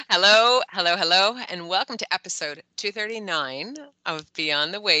Hello, hello, hello, and welcome to episode 239 of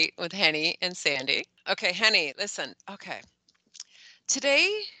Beyond the Wait with Henny and Sandy. Okay, Henny, listen. Okay,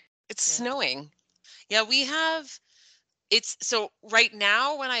 today it's Yeah. snowing. Yeah, we have it's so right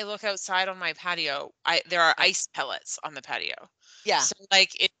now when I look outside on my patio, I there are Yeah. ice pellets on the patio. Yeah. So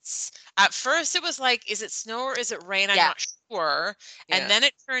like it's at first it was like, is it snow or is it rain? I'm Yeah. not sure. And Yeah. then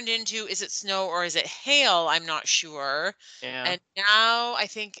it turned into, is it snow or is it hail? I'm not sure. Yeah. And now I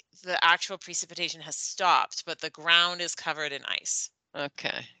think the actual precipitation has stopped, but the ground is covered in ice.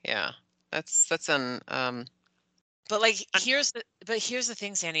 Okay. Yeah. That's an But like un- here's the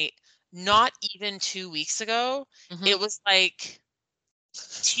thing, Sandy. Not even 2 weeks ago, mhm. it was like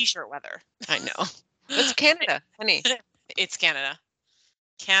t-shirt weather. I know. That's Canada, Henny. It's Canada.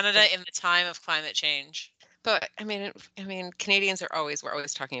 Canada in the time of climate change. But I mean, Canadians are always we're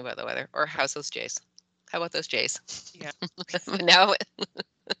always talking about the weather. Or how's those Jays? How about those Jays? Yeah, No.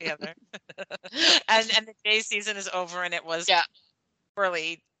 together. And the J season is over, and it was Yeah.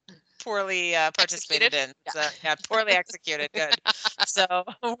 poorly participated Executed. in. Yeah. So yeah, poorly executed. Good. So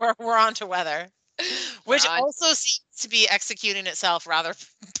we're on to weather, We're which on. also seems to be executing itself rather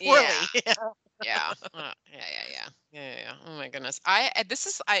Yeah. poorly. Yeah. Yeah. Oh my goodness.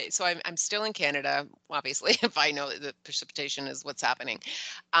 So I'm still in Canada, obviously, if I know that the precipitation is what's happening.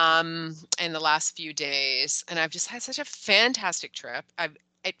 In the last few days, and I've just had such a fantastic trip.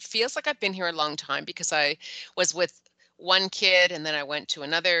 It feels like I've been here a long time because I was with one kid and then I went to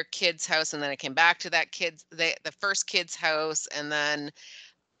another kid's house and then I came back to that the first kid's house and then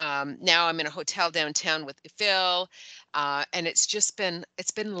now I'm in a hotel downtown with Phil, and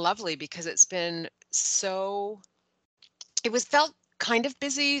it's been lovely because it's been so. It was felt kind of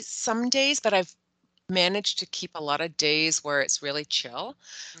busy some days, but I've managed to keep a lot of days where it's really chill,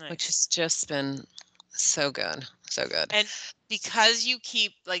 which Nice. has just been so good, so good. And because you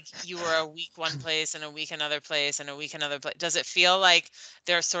keep like you were a week one place and a week another place and a week another place, does it feel like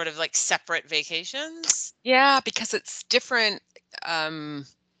they're sort of like separate vacations? Yeah, because it's different.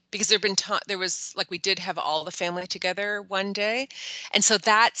 Because there was like we did have all the family together one day, and so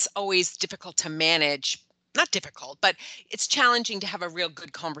that's always difficult to manage. Not difficult, but it's challenging to have a real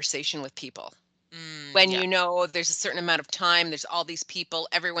good conversation with people when Yeah. there's a certain amount of time. There's all these people,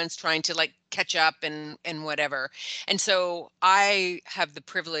 everyone's trying to like catch up and whatever. And so I have the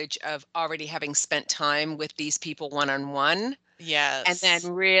privilege of already having spent time with these people one on one and then Yes.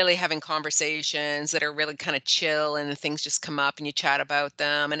 really having conversations that are really kind of chill and the things just come up and you chat about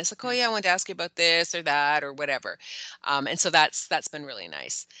them and it's like, oh yeah, I wanted to ask you about this or that or whatever. And so that's been really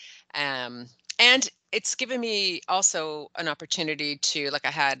nice. um, and it's given me also an opportunity to like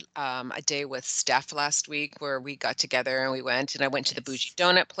I had a day with Steph last week where we got together and we went and I went to the bougie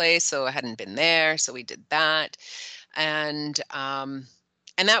Nice. donut place, so I hadn't been there, so we did that. And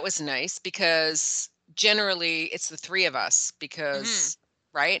that was nice because generally it's the three of us Hmm. because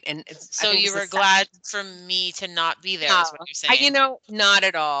right and I So think you this is were the second. glad for me to not be there, No, is what you're saying. not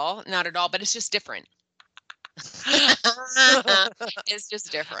at all, not at all, but it's just different. It's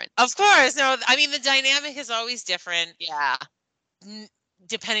just different. Of course. No, I mean the dynamic is always different Yeah. n-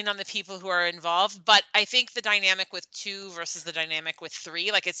 depending on the people who are involved, but I think the dynamic with two versus the dynamic with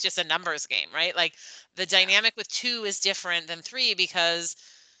three, like it's just a numbers game, right? Like the Yeah. dynamic with two is different than three because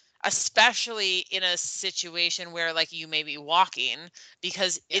especially in a situation where like you may be walking,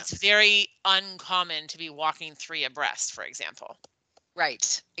 because Yeah. it's very uncommon to be walking three abreast, for example.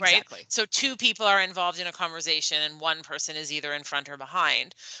 Right, Right? exactly. So two people are involved in a conversation and one person is either in front or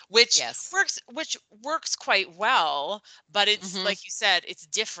behind, which Yes. works quite well, but it's Hmm. like you said, it's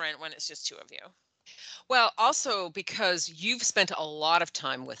different when it's just two of you. Well, also because you've spent a lot of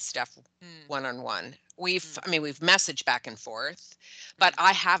time with Steph Mm, one on one. mm, We've messaged back and forth, but mm,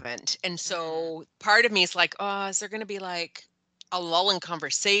 I haven't. And mm. so part of me is like, oh, is there going to be like a lull in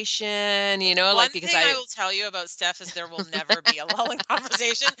conversation, like One because thing I I, will tell you about Steph is there will never be a lull in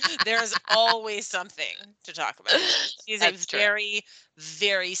conversation. There's always something to talk about. She's a that's true. very,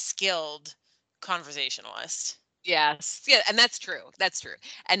 very skilled conversationalist. Yes. Yeah, and that's true. That's true.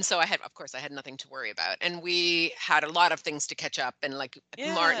 And so of course, I had nothing to worry about. And we had a lot of things to catch up and like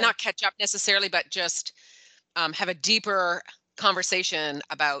more, Yeah. not catch up necessarily, but just have a deeper conversation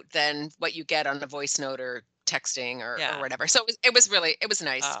about than what you get on a voice note or texting or Yeah. whatever. So it was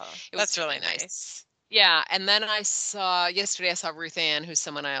nice. Oh, It was that's really really nice. nice. Yeah. And then yesterday I saw Ruth Ann, who's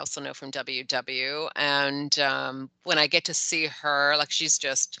someone I also know from WW. And when I get to see her, like she's,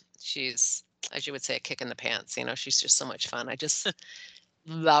 as you would say, a kick in the pants. She's just so much fun. I just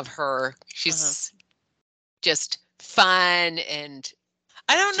love her. Uh-huh. She's just fun and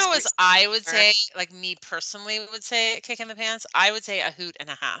I don't know Just as I would or say, like me personally would say a kick in the pants. I would say a hoot and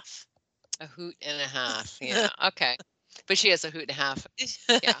a half. a hoot and a half. Yeah. Okay. But she has a hoot and a half.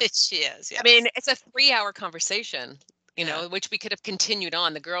 Yeah. She is, I mean, yes. it's a 3-hour conversation, Yeah. which we could have continued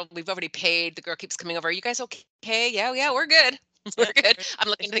on. The girl, we've already paid. The girl keeps coming over. Are you guys okay? Yeah, yeah, we're good. We're good. I'm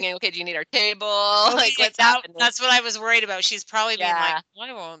looking, thinking, okay, do you need our table? Like, Okay, what's happening? that's what I was worried about. She's probably being like, Yeah.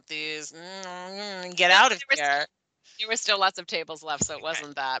 "Why won't these get No, out of there was here?" there were still lots of tables left, so it Okay,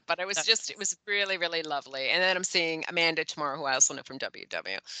 wasn't that. But that's it nice. was really, really lovely. And then I'm seeing Amanda tomorrow, who I also know from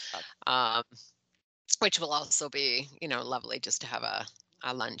WW, um, which will also be, lovely just to have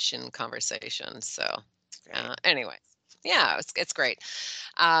a lunch and conversation. So, That's great. anyway, yeah, it's great.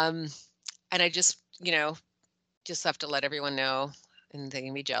 Um, and I just have to let everyone know, and they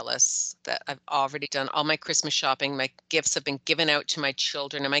can be jealous that I've already done all my Christmas shopping. My gifts have been given out to my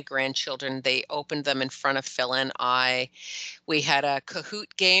children and my grandchildren. They opened them in front of Phil and I. We had a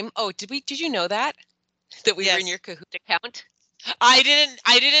Kahoot game. Oh, did you know that? That we were in Yes. your Kahoot account? I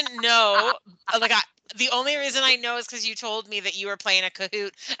didn't know. Like the only reason I know is because you told me that you were playing a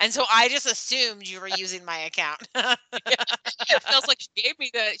Kahoot, and so I just assumed you were using my account. It feels like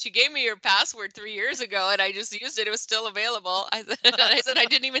she gave me your password 3 years ago, and I just used it. It was still available. I said I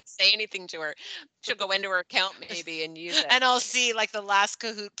didn't even say anything to her. She'll go into her account maybe and use it. And I'll see like the last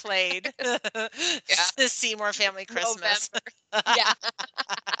Kahoot played. Yeah, Seymour Family Christmas. November. Yeah,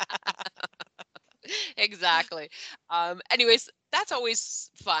 exactly. Anyways, that's always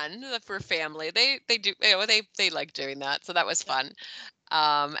fun for family. They do, they like doing that, so that was Yep. fun.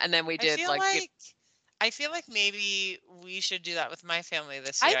 And then we I did feel like like I feel like maybe we should do that with my family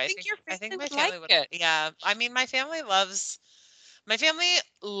this I year. think your I think family my would like family would, it. yeah. I mean, my family likes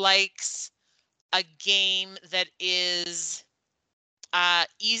a game that is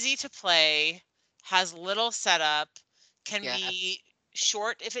easy to play, has little setup, can Yes. be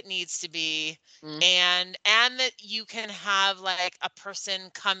short if it needs to be, Mm, and that you can have like a person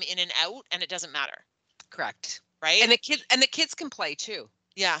come in and out and it doesn't matter, correct. right? And the kids can play too,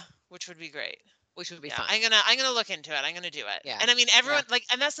 Yeah, which would be great. which would be Yeah, fun. I'm gonna look into it. I'm gonna do it. Yeah. And I mean Yeah. everyone like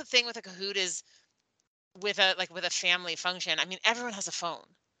and that's the thing with a Kahoot is with a family function. I mean everyone has a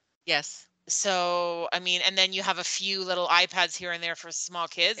phone. Yes. So, I mean, and then you have a few little iPads here and there for small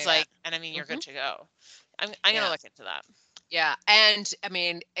kids, Yeah. like, and I mean, you're good Hmm. to go. I'm gonna Yeah. look into that. Yeah. And I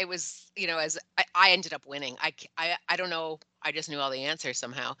mean, it was, as I ended up winning. I don't know. I just knew all the answers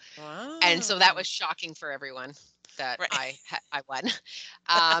somehow. And so that was Wow. shocking for everyone that Right. I won.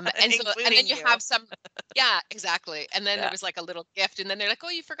 And then Including you you. have some, yeah, exactly. And then there Yeah. was like a little gift, and then they're like, "Oh,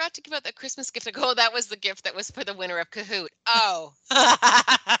 you forgot to give out the Christmas gift." I go, "Oh, that was the gift that was for the winner of Kahoot." Oh,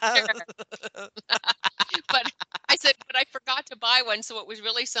 sure. But I said, "But I forgot to buy one, so it was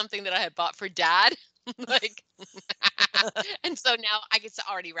really something that I had bought for Dad." Like, and so now it's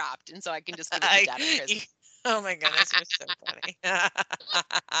already wrapped, and so I can just give it to I, Dad at Christmas. you- oh my goodness, you're so funny.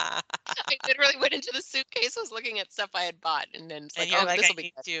 I literally went into the suitcase, was looking at stuff I had bought, and then it's And like, you're "Oh, like, this I will be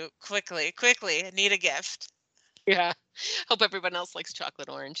need good." to quickly, need a gift. Yeah. Hope everyone else likes chocolate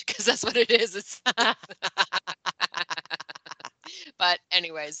orange because that's what it is. It's but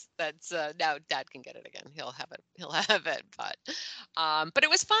anyways, that's now Dad can get it again. He'll have it. He'll have it. But it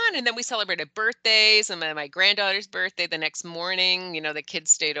was fun. And then we celebrated birthdays, and then my granddaughter's birthday the next morning. The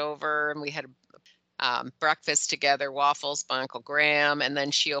kids stayed over and we had breakfast together, waffles by Uncle Graham, and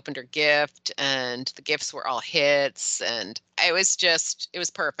then she opened her gift, and the gifts were all hits, and it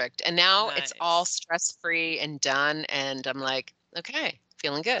was perfect. And now it's all Nice. stress free and done, and I'm like, okay,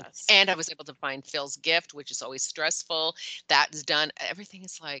 feeling good. Yes. And I was able to find Phil's gift, which is always stressful. That's done. Everything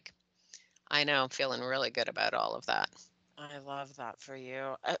is like, I know, I'm feeling really good about all of that. I love that for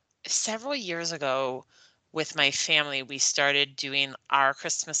you. Several years ago, with my family, we started doing our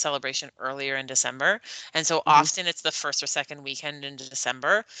Christmas celebration earlier in December. And so Hmm. often it's the first or second weekend in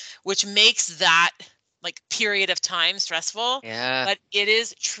December, which makes that like period of time stressful. Yeah. But it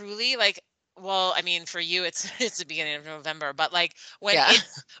is truly like, well, I mean, for you, it's it's the beginning of November, but like Yeah.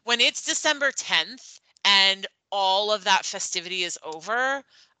 when it's December 10th and all of that festivity is over,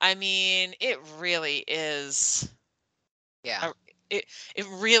 I mean, it really is Yeah. a it it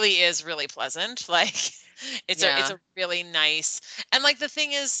really is really pleasant. Like it's Yeah. a really nice and like the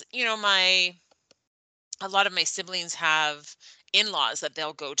thing is, a lot of my siblings have in-laws that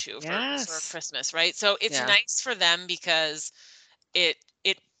they'll go to for Yes. Christmas, right? So it's Yeah. nice for them because it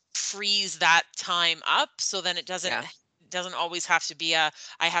frees that time up so then it Yeah. doesn't always have to be a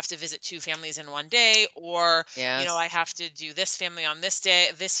I have to visit two families in one day or I Yes. have to do this family on this day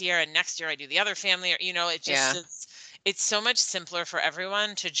this year and next year I do the other family or it just Yeah. it's so much simpler for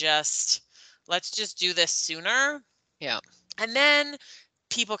everyone to just let's just do this sooner Yeah. and then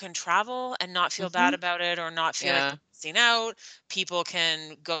people can travel and not feel bad Mhm. about it or not feel like Yeah. they're missing out. People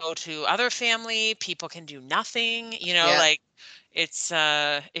can go to other family. People can do nothing. Yeah. Like it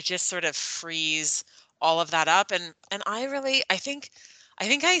just sort of frees all of that up. And I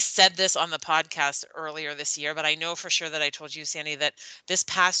think I said this on the podcast earlier this year, but I know for sure that I told you, Sandy, that this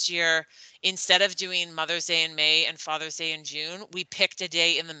past year, instead of doing Mother's Day in May and Father's Day in June, we picked a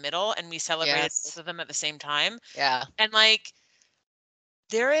day in the middle and we celebrated both Yes. of them at the same time. Yeah. And like,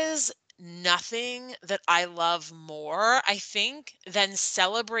 there is nothing that I love more, I think, than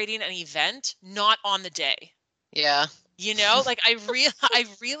celebrating an event not on the day. Yeah. Like I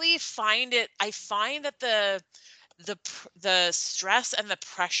really find that the stress and the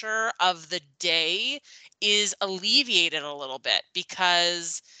pressure of the day is alleviated a little bit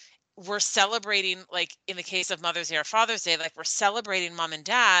because we're celebrating, like in the case of Mother's Day or Father's Day, like we're celebrating mom and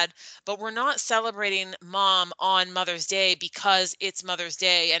dad, but we're not celebrating mom on Mother's Day because it's Mother's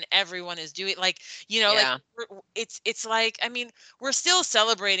Day and everyone is doing like Yeah. it's like, I mean, we're still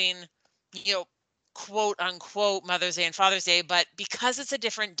celebrating, you know, quote unquote Mother's Day and Father's Day, but because it's a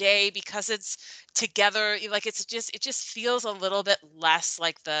different day, because it's together, like it just feels a little bit less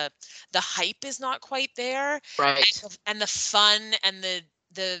like the hype is not quite there, Right. and the fun and the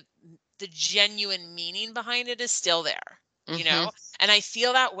the genuine meaning behind it is still there, you Mhm. know? And I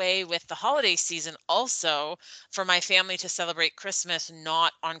feel that way with the holiday season also, for my family to celebrate Christmas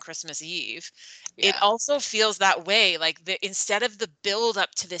not on Christmas Eve. It Yeah. also feels that way, like instead of the build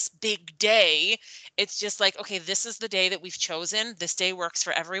up to this big day, it's just like, okay, this is the day that we've chosen. This day works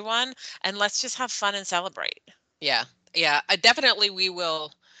for everyone, and let's just have fun and celebrate. Yeah. Yeah. Definitely we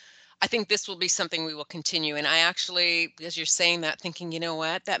will. I think this will be something we will continue. And I actually, as you're saying that, thinking, you know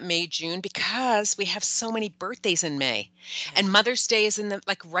what, that May, June, because we have so many birthdays in May Yeah. and Mother's Day is in the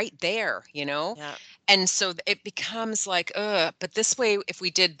like right there, you know? Yeah. And so it becomes like, but this way, if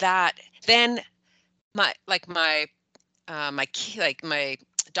we did that, then my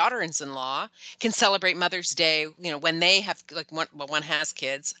daughter-in-law can celebrate Mother's Day, when they have like one has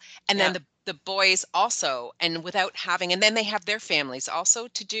kids, and then Yeah. the boys also, and without having, and then they have their families also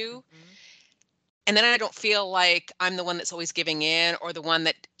to do, Mhm. and then I don't feel like I'm the one that's always giving in or the one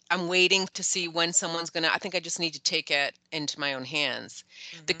that I'm waiting to see when someone's gonna. I think I just need to take it into my own hands.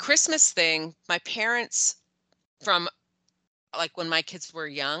 The Mhm. Christmas thing, my parents from like when my kids were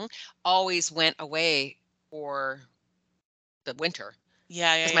young always went away for the winter.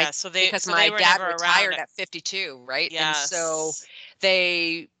 Yeah, yeah, Because my yeah. So they because so they my were dad never around. retired at 52, right? And so Yes.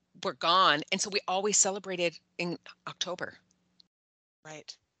 they were gone, and so we always celebrated in October.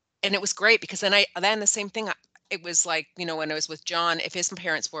 Right. And it was great because then the same thing, it was like, when I was with John, if his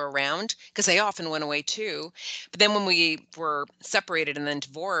parents were around, because they often went away too. But then when we were separated and then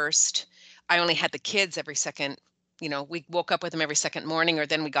divorced, I only had the kids every second. We woke up with them every second morning, or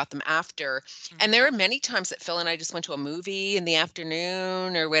then we got them after. And there Mhm. were many times that Phil and I just went to a movie in the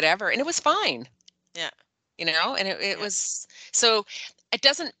afternoon or whatever, and it was fine, Yeah. and it Yeah. was so it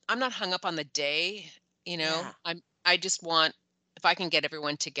doesn't, I'm not hung up on the day, Yeah. I just want, if I can get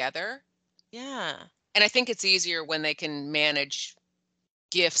everyone together, Yeah. and I think it's easier when they can manage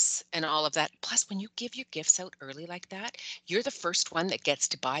gifts and all of that. Plus, when you give your gifts out early like that, you're the first one that gets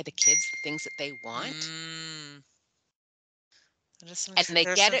to buy the kids the things that they want, Mm. and they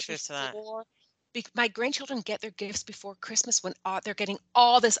There's get some it truth to that. before. My grandchildren get their gifts before Christmas when they're getting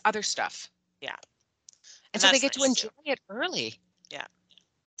all this other stuff, Yeah. and And so they that's get to nice too. enjoy it early. Yeah.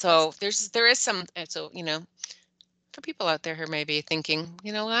 That's So there is some, so for people out there who may be thinking,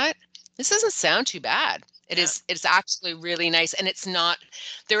 you know what, this doesn't sound too bad. yeah. It's actually really nice, and it's not,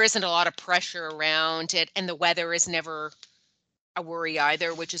 there isn't a lot of pressure around it, and the weather is never a worry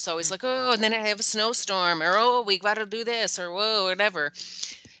either, which is always like, Mhm. oh, and then I have a snowstorm, or oh, we got to do this, or whoa, whatever.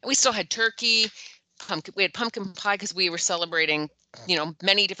 And we still had turkey, pumpkin. We had pumpkin pie because we were celebrating,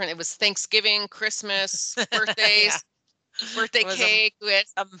 many different. It was Thanksgiving, Christmas, Yeah. birthdays, birthday It was cake. a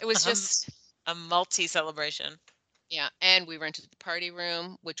It was a, just, a multi celebration. yeah, and we rented the party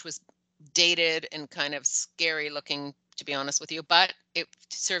room, which was dated and kind of scary looking, to be honest with you, but it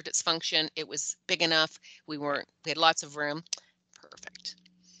served its function. It was big enough. We had lots of room. Perfect.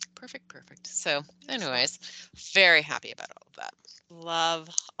 Perfect, perfect. So, Excellent. anyways, very happy about all of that. Love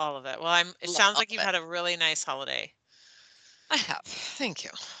all of it. Well, it Love sounds all like of you've it. had a really nice holiday. I have. Thank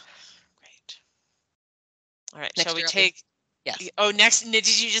you. Great. All right. Shall Next we year I'll be, take yes. Oh,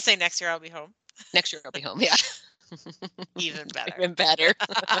 did you just say next year I'll be home? Next year I'll be home. Yeah. Even better. Even better.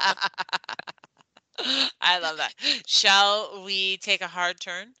 I love that. Shall we take a hard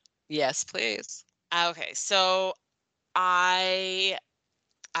turn? Yes, please. Okay, so I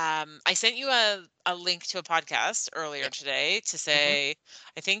I sent you a link to a podcast earlier Yep. today to Hmm. say,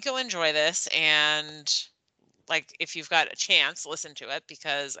 I think you'll enjoy this. And like, if you've got a chance, listen to it,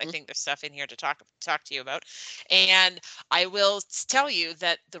 because I think there's stuff in here to talk to you about. And I will tell you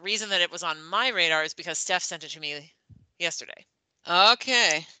that the reason that it was on my radar is because Steph sent it to me yesterday.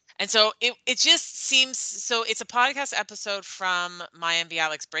 Okay. And so it just seems, so it's a podcast episode from Mayim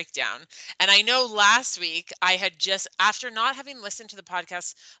Bialik's breakdown. And I know last week I had just, after not having listened to the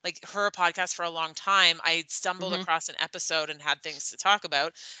podcast, like her podcast for a long time, I stumbled Hmm. across an episode and had things to talk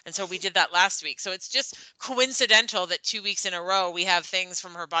about. And so we did that last week. So it's just coincidental that 2 weeks in a row we have things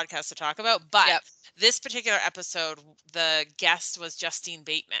from her podcast to talk about. But Yep. this particular episode, the guest was Justine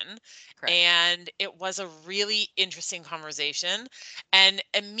Bateman, Correct. and it was a really interesting conversation. And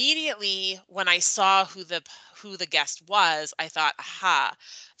immediately when I saw who the guest was, I thought, aha.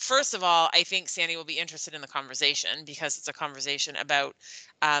 First of all, I think Sandy will be interested in the conversation because it's a conversation about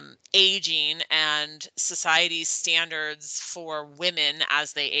aging and society's standards for women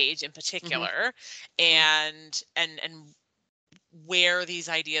as they age in Hmm. particular, Hmm. and where these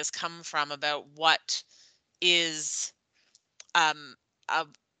ideas come from about what is um, a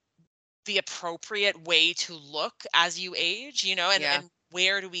the appropriate way to look as you age, Yeah. and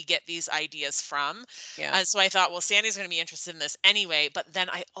where do we get these ideas from? Yeah. So I thought, well, Sandy's going to be interested in this anyway. But then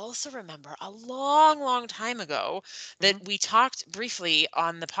I also remember a long, long time ago that Hmm. we talked briefly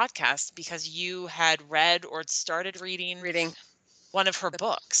on the podcast because you had read or started reading Reading. one of her The,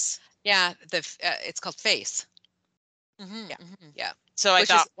 books. yeah. It's called Face. Hmm. Yeah. Hmm. Yeah. So I Which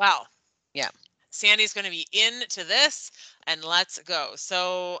is, thought, wow, yeah. Sandy's going to be into this, and let's go.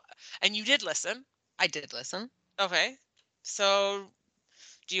 So, and you did listen. I did listen. Okay. So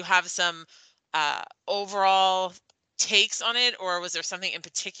do you have some overall takes on it, or was there something in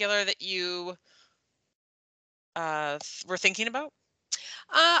particular that you were thinking about?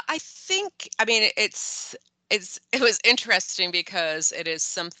 I think, I mean, it was interesting because it is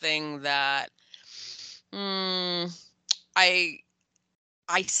something that, mm, I,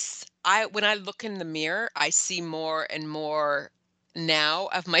 when I look in the mirror, I see more and more now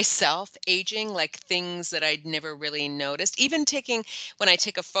of myself aging, like things that I'd never really noticed. Even when I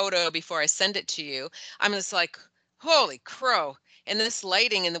take a photo before I send it to you, I'm just like, holy crow. And this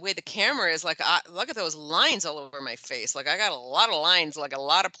lighting and the way the camera is, like, look at those lines all over my face. Like, I got a lot of lines, like a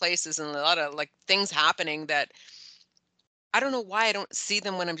lot of places and a lot of like things happening that I don't know why I don't see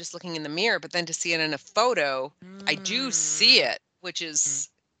them when I'm just looking in the mirror, but then to see it in a photo, I do see Mm. it, which is,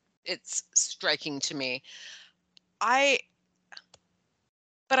 it's striking to me. I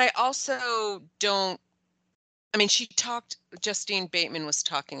but I also don't, I mean, Justine Bateman was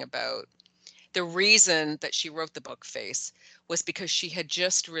talking about the reason that she wrote the book Face was because she had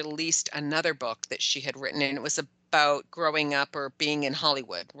just released another book that she had written, and it was about growing up or being in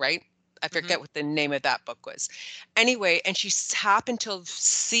Hollywood, right? I Hmm. forget what the name of that book was. Anyway, and she happened to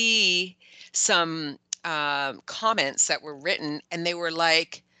see some comments that were written, and they were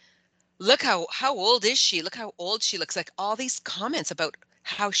like, look how old is she? Look how old she looks. Like all these comments about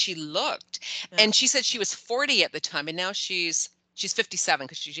how she looked. Yeah. And she said she was 40 at the time, and now she's 57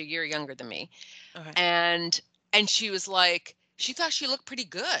 because she's a year younger than me. Okay. And she was like, she thought she looked pretty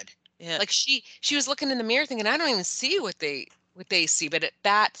good. Yeah. Like she was looking in the mirror thinking, I don't even see what they see. But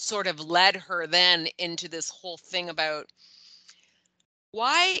that sort of led her then into this whole thing about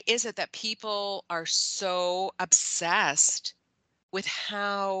why is it that people are so obsessed with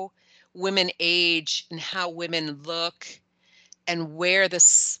how women age and how women look, and where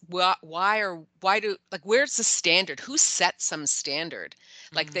this why do, like, where's the standard, who sets some standard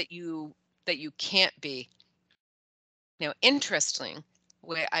like Hmm. that you can't be. Now, interesting,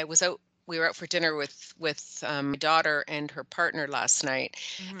 we were out for dinner with my daughter and her partner last night,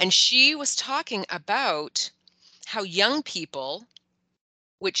 Hmm. and she was talking about how young people,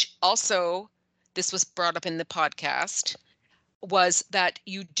 which also this was brought up in the podcast, was that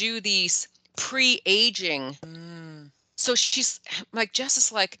you do these pre-aging. Mm. So she's like, Jess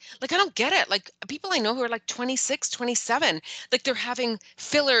is like, I don't get it. Like, people I know who are like 26, 27, like they're having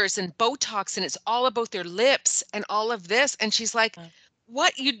fillers and Botox and it's all about their lips and all of this. And she's like,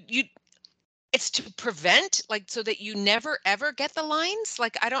 what it's to prevent, like, so that you never ever get the lines.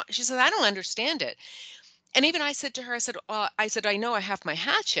 Like, she said, I don't understand it. And even I said to her, I said, I know I have my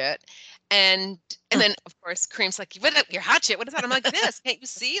hatchet. And then of course Kareem's like, what, your hatchet? What is that? I'm like, this, can't you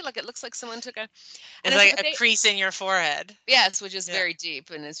see? Like, it looks like someone took a, and It's I said, like but a crease in your forehead. yes, which is Yeah. very deep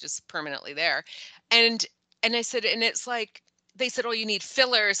and it's just permanently there. And I said, and it's like, they said, oh, you need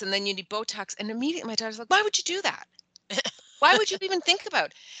fillers and then you need Botox. And immediately my daughter's like, why would you do that? Why would you even think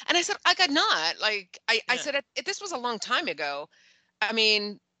about? And I said, I got not like, I Yeah. said, this was a long time ago. I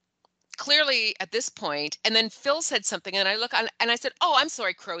mean, clearly at this point, and then Phil said something, and I look on, and I said, "Oh, I'm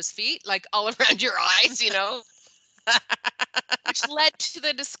sorry, crow's feet, like all around your eyes, you know." Which led to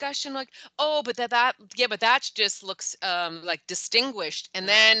the discussion, like, "Oh, but yeah, but that just looks like distinguished." And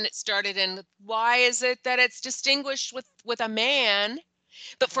Yeah, then it started in, why is it that it's distinguished with a man,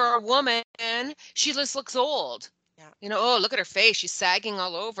 but yeah, for a woman, she just looks old? yeah, You know, oh, look at her face, she's sagging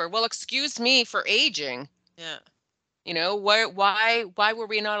all over. Well, excuse me for aging. yeah. You know, why were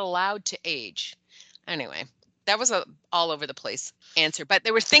we not allowed to age? Anyway, that was a all over the place answer, but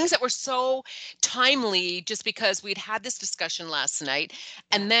there were things that were so timely just because we'd had this discussion last night,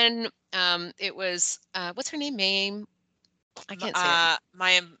 Yeah. and then it was what's her name? Mayim. I can't say it.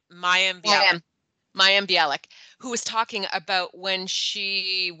 Mayim Bialik. Mayim. Mayim Bialik, who was talking about when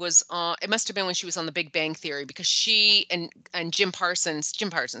she was on, it must have been when she was on the Big Bang Theory, because Yeah, she and Jim Parsons,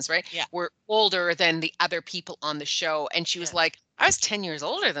 right, yeah, were older than the other people on the show. And she was yeah, like, I was 10 years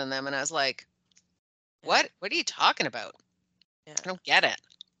older than them. And I was like, yeah, what are you talking about? yeah, I don't get it.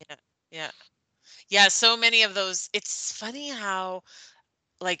 yeah, yeah. Yeah, so many of those. It's funny how,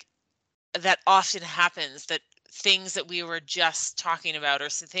 like, that often happens, that things that we were just talking about, or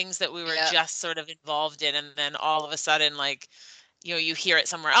things that we were Yeah. just sort of involved in, and then all of a sudden, like, you hear it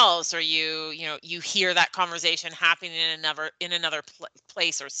somewhere else, or you hear that conversation happening in another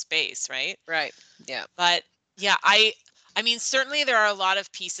place or space, right? Right. Yeah. But yeah, I mean, certainly there are a lot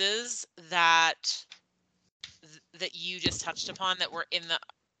of pieces that you just touched upon that were in the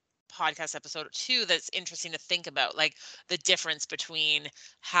podcast episode too, that's interesting to think about, like the difference between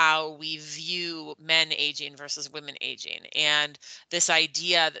how we view men aging versus women aging, and this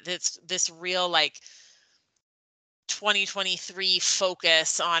idea that this real, like, 2023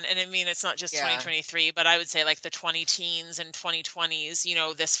 focus on, and I mean, it's not just Yeah. 2023, but I would say, like, the 20 teens and 2020s,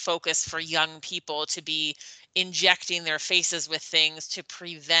 this focus for young people to be injecting their faces with things to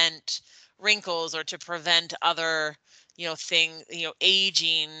prevent wrinkles, or to prevent other,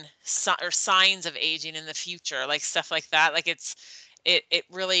 aging, or signs of aging in the future, like stuff like that. Like, it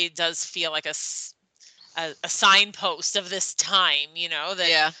really does feel like a signpost of this time, that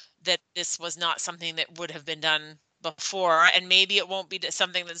Yeah. this was not something that would have been done before, and maybe it won't be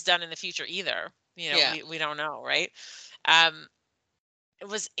something that's done in the future either. Yeah. We don't know, right? Um, it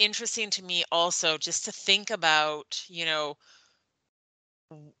was interesting to me also just to think about,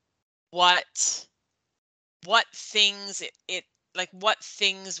 w- what things it like what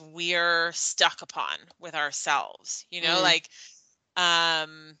things we're stuck upon with ourselves, Mm. like,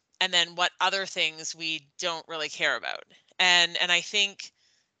 and then what other things we don't really care about. And I think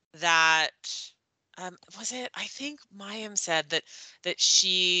that, was it, I think Mayim said that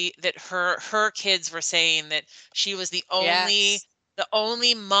her kids were saying that she was Yes. the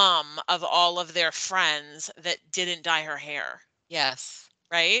only mom of all of their friends that didn't dye her hair, Yes.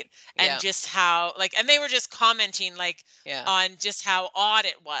 right? And Yeah. just how, like, and they were just commenting, like, Yeah. on just how odd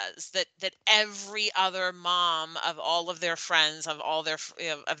it was that every other mom of all of their friends, of all their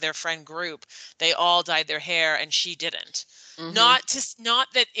of their friend group, they all dyed their hair and she didn't. Mm-hmm.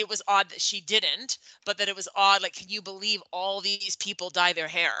 Not that it was odd that she didn't, but that it was odd, like, can you believe all these people dye their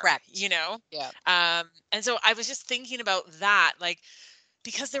hair, Correct. Yeah. and so I was just thinking about that, like,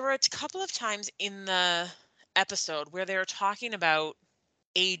 because there were a couple of times in the episode where they were talking about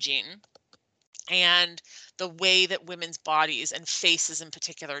aging, and the way that women's bodies and faces in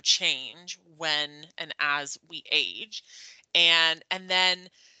particular change when and as we age. And then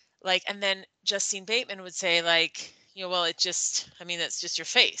Justine Bateman would say, like, well, I mean, that's just your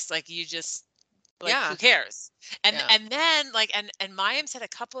face, like, you just, like, Yeah. who cares? and Yeah. and then, like, and Mayim said a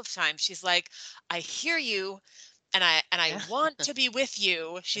couple of times, she's like, I hear you, and I Yeah. want to be with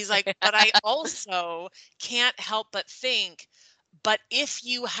you. She's like, but I also can't help but think, but if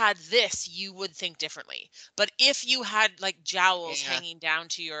you had this, you would think differently. But if you had, like, jowls Yeah. hanging down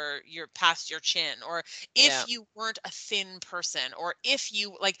to your past your chin, or Yeah. if you weren't a thin person, or if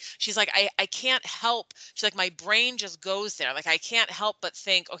you, like, she's like, I can't help. She's like, my brain just goes there. Like, I can't help but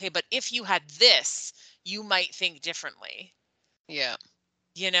think, okay, but if you had this, you might think differently. Yeah.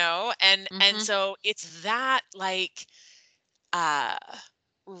 And Mm-hmm. so it's that, like, uh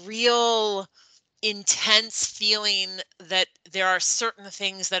real intense feeling that there are certain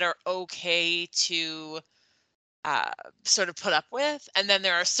things that are okay to, uh sort of put up with, and then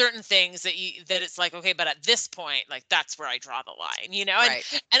there are certain things that it's like, okay, but at this point, like, that's where I draw the line, and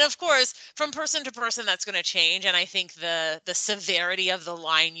Right. and of course, from person to person, that's going to change, and I think the severity of the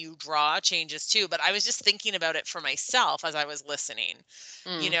line you draw changes too. But I was just thinking about it for myself as I was listening,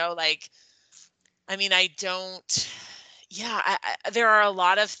 Mm. like, I mean, I don't. Yeah, there are a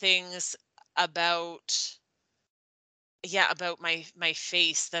lot of things about yeah, about my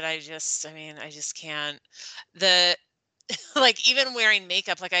face that I mean, I just can't. The like even wearing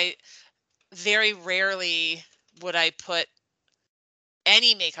makeup, like I very rarely would I put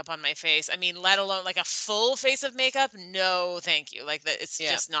any makeup on my face. I mean, let alone like a full face of makeup. No, thank you. Like that, it's Yeah.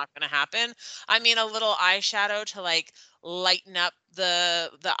 just not going to happen. I mean, a little eyeshadow to like lighten up the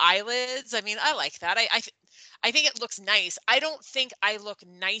eyelids. I mean, I like that. I think it looks nice. I don't think I look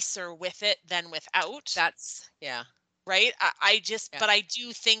nicer with it than without. Yeah. Right? I just, Yeah. but I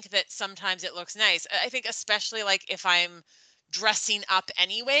do think that sometimes it looks nice. I think especially like if I'm dressing up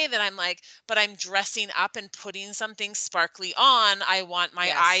anyway, that I'm like, but I'm dressing up and putting something sparkly on. I want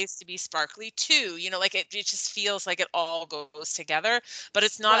my Yes. eyes to be sparkly too. You know, like it just feels like it all goes together. But it's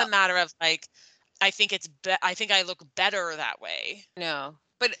not a Well, matter of like, I think I look better that way. no.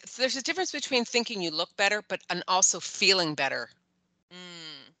 But there's a difference between thinking you look better, but and also feeling better,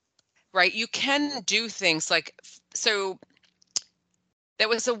 Mm, right? You can do things like so that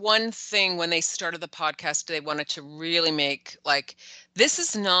was the one thing when they started the podcast they wanted to really make like this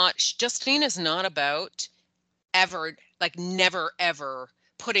is not Justine is not about ever like never ever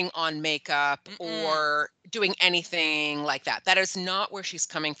putting on makeup mm-mm. or doing anything like that. That is not where she's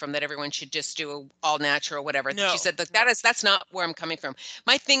coming from, that everyone should just do all natural whatever. She No, said that no. that's not where I'm coming from.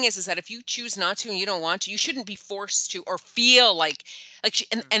 My thing is that if you choose not to and you don't want to, you shouldn't be forced to or feel like she,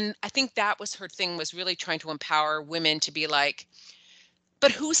 Mm, and I think that was her thing, was really trying to empower women to be like,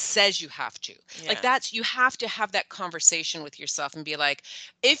 but who says you have to? Like yeah, that's you have to have that conversation with yourself and be like,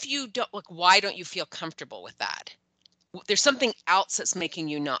 if you don't like, why don't you feel comfortable with that? There's something else that's making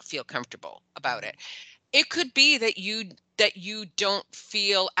you not feel comfortable about mm, it. It could be that you don't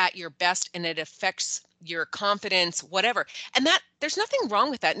feel at your best and it affects your confidence, whatever. And that there's nothing wrong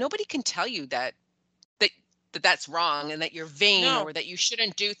with that. Nobody can tell you that that's wrong and that you're vain no. or that you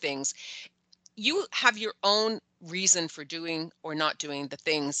shouldn't do things. You have your own reason for doing or not doing the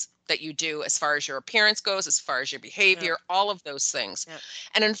things that you do, as far as your appearance goes, as far as your Yeah, behavior, all of those things. yeah.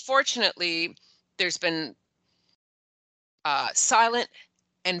 And unfortunately, there's been silent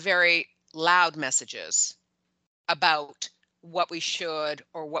and very loud messages about what we should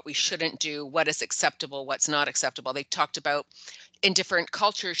or what we shouldn't do, what is acceptable, what's not acceptable. They talked about in different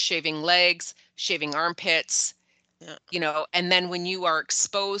cultures shaving legs, shaving armpits, Yeah. and then when you are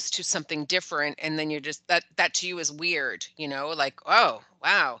exposed to something different and then you're just that to you is weird, like, oh,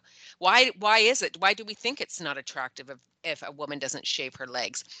 wow. Why is it? Why do we think it's not attractive if a woman doesn't shave her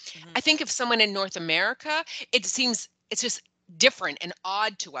legs? Mhm. I think if someone in North America, it seems it's just different and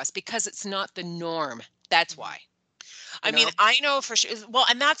odd to us because it's not the norm. That's Mhm. why, I you mean, know? I know for sure. Well,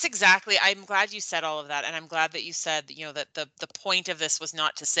 and that's exactly. I'm glad you said all of that, and I'm glad that you said, that the point of this was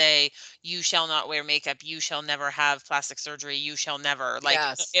not to say you shall not wear makeup, you shall never have plastic surgery, you shall never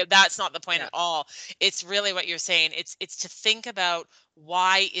Yes. that's not the point Yeah. at all. It's really what you're saying. It's to think about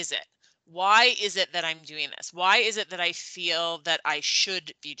why is it? Why is it that I'm doing this? Why is it that I feel that I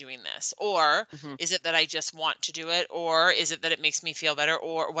should be doing this? Or Hmm. is it that I just want to do it? Or is it that it makes me feel better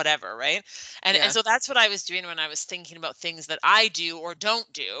or whatever, right? And Yeah. so that's what I was doing when I was thinking about things that I do or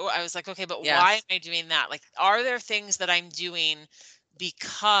don't do. I was like, okay, but why am Yes. I doing that? Like, are there things that I'm doing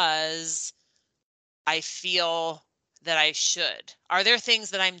because I feel that I should? Are there things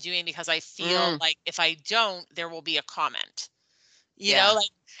that I'm doing because I feel Mm, like if I don't, there will be a comment? yeah. Like,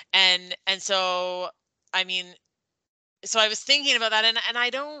 and so I mean, so I was thinking about that, and I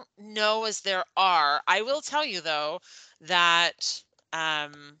don't know as there are. I will tell you though that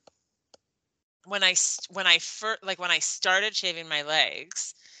um when I first, like when I started shaving my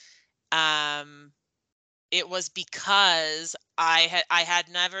legs, um it was because I had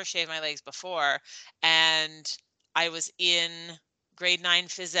never shaved my legs before, and I was in grade 9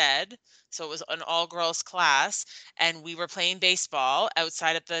 phys ed, so it was an all girls class, and we were playing baseball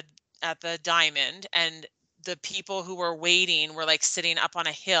outside at the diamond, and the people who were waiting were like sitting up on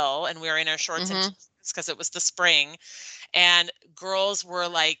a hill, and we were in our shorts and Hmm. t-shirts because it was the spring, and girls were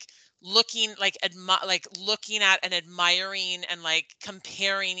like looking at and admiring and like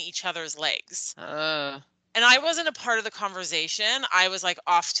comparing each other's legs, uh and I wasn't a part of the conversation. I was like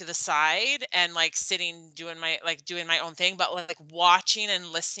off to the side and like sitting doing my own thing, but like watching and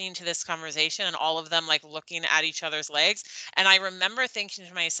listening to this conversation and all of them like looking at each other's legs. And I remember thinking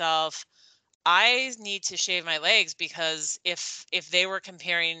to myself, I need to shave my legs because if they were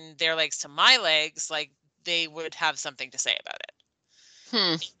comparing their legs to my legs, like they would have something to say about it.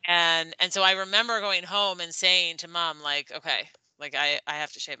 hmm. And so I remember going home and saying to mom, like, okay, like I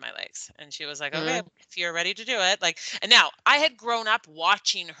have to shave my legs. And she was like, okay, Hmm. if you're ready to do it. Like, and now I had grown up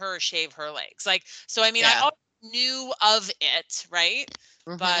watching her shave her legs. Like, so I mean, I Yeah. always knew of it, right?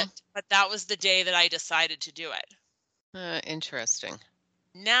 But Hmm. but that was the day that I decided to do it. Interesting.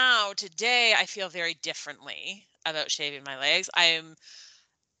 Now, today, I feel very differently about shaving my legs. I'm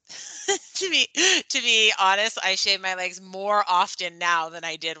to be honest, I shave my legs more often now than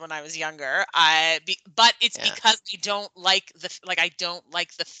I did when I was younger. But it's Yeah. because I don't like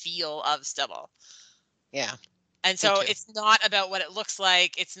the feel of stubble. Yeah. And Me so too. it's not about what it looks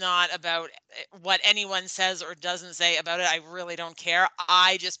like. It's not about what anyone says or doesn't say about it. I really don't care.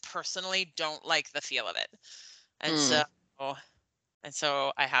 I just personally don't like the feel of it. And Mm.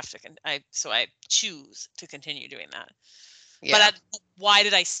 so I have to I choose to continue doing that. But Yeah. why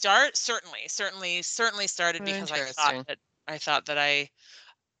did I start? Certainly started because Interesting. I thought that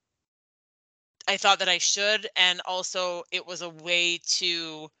I thought that I should, and also it was a way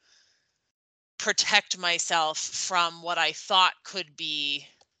to protect myself from what I thought could be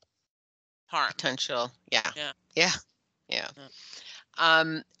harm. Potential. Yeah. Yeah. Yeah. Yeah. Yeah.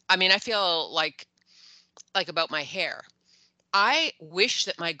 I mean, I feel like about my hair. I wish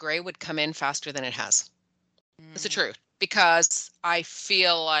that my gray would come in faster than it has. It's the Mm, truth because I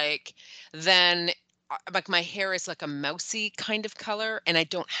feel like then like my hair is like a mousy kind of color and I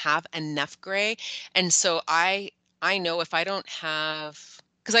don't have enough gray. And so I know if I don't have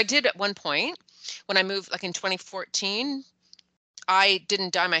because I did at one point when I moved like in 2014, I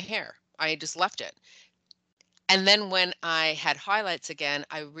didn't dye my hair. I just left it. And then when I had highlights again,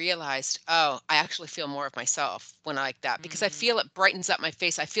 I realized, oh, I actually feel more of myself when I like that because I mm, feel it brightens up my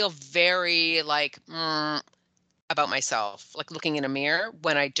face. I feel very like about myself, like looking in a mirror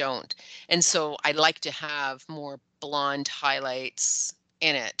when I don't. And so I like to have more blonde highlights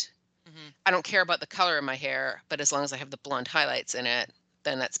in it. mhm. I don't care about the color of my hair, but as long as I have the blonde highlights in it,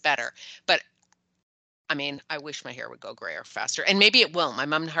 then that's better. But I mean, I wish my hair would go grayer faster. And maybe it will. My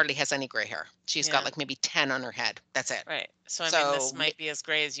mom hardly has any gray hair. She's got Yeah. like maybe 10 on her head. That's it. Right. So I mean, So this might be as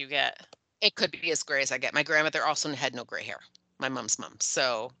gray as you get. it could be as gray as I get. My grandmother also had no gray hair, my mom's mom.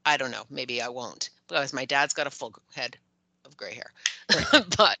 So I don't know. Maybe I won't because my dad's got a full head of gray hair.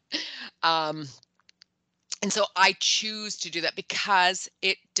 But um and so I choose to do that because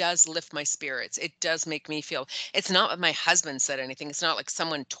it does lift my spirits. It does make me feel it's not that my husband said anything. It's not like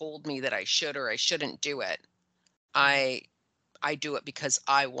someone told me that I should or I shouldn't do it. Mhm. I I do it because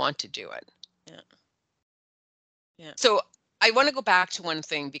I want to do it. Yeah. Yeah. So I want to go back to one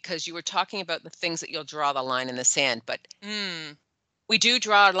thing because you were talking about the things that you'll draw the line in the sand, but Mm. we do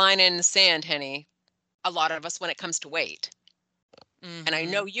draw a line in the sand, Henny, a lot of us when it comes to weight. And I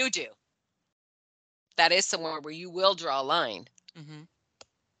know Mhm. you do. That is somewhere where you will draw a line, Mhm.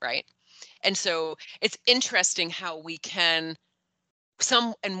 right? And so it's interesting how we can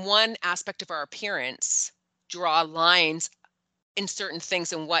some in one aspect of our appearance draw lines in certain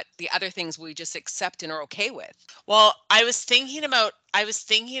things and what the other things we just accept and are okay with. Well, I was thinking about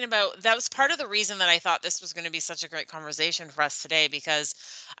that was part of the reason that I thought this was going to be such a great conversation for us today because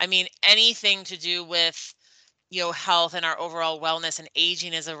I mean anything to do with health and our overall wellness and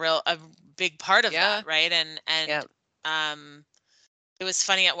aging is a big part of that, Yeah. right? Yeah. Um it was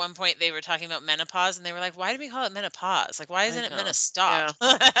funny at one point they were talking about menopause and they were like, "Why do we call it menopause? Like, why I isn't it know. menostop?" Yeah.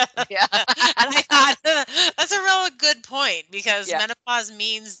 And Yeah. I thought that's a real good point because Yeah. menopause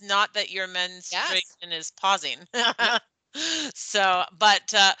means not that your Yes. menstruation is pausing. No. So,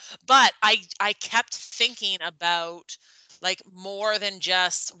 but I kept thinking about like more than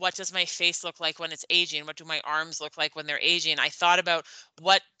just what does my face look like when it's aging? What do my arms look like when they're aging? I thought about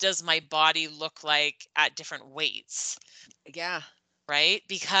what does my body look like at different weights, Yeah. right?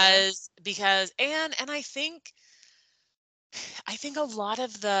 Yeah. Because and I think a lot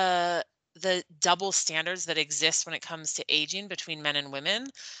of the double standards that exist when it comes to aging between men and women,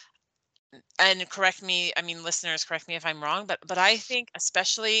 and correct me, I mean listeners, correct me if I'm wrong, but I think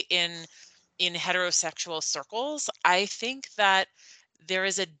especially in heterosexual circles, I think that there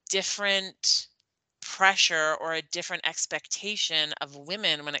is a different pressure or a different expectation of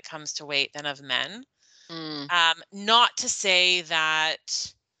women when it comes to weight than of men. Mm. Not to say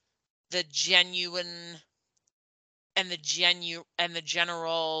that the genuine and the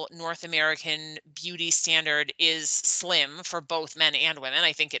general North American beauty standard is slim for both men and women.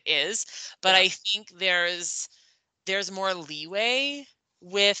 I think it is, but Yeah. I think there's more leeway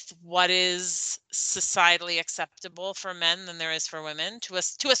with what is societally acceptable for men than there is for women to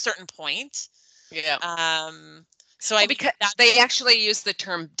a certain point. Yeah. Um, so I Well, mean because that they being actually use the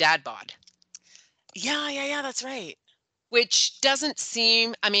term dad bod, yeah, that's right. which doesn't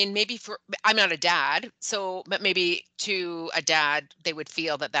seem, I mean, maybe for, I'm not a dad, so, but maybe to a dad, they would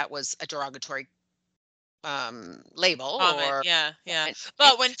feel that that was a derogatory label Comment, or yeah, yeah. comment.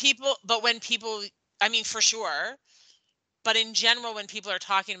 But when people, I mean, for sure. But in general, when people are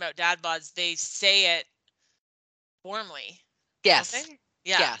talking about dad bods, they say it warmly, don't Yes. they?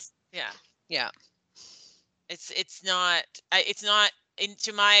 Yeah. Yes. Yeah. Yeah. It's not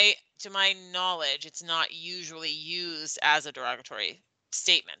to my knowledge, it's not usually used as a derogatory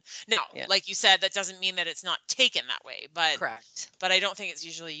statement. Now, Yeah. like you said, that doesn't mean that it's not taken that way, Correct. but I don't think it's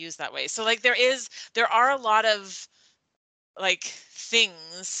usually used that way. So like there are a lot of like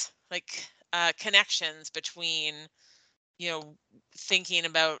things like connections between, thinking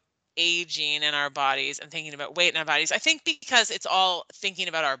about aging in our bodies and thinking about weight in our bodies. I think because it's all thinking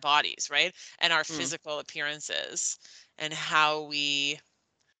about our bodies, right? And our Mm. physical appearances and how we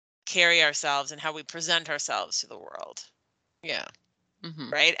carry ourselves and how we present ourselves to the world, Yeah.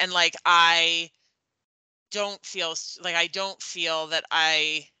 Mm-hmm. right? And like I don't feel that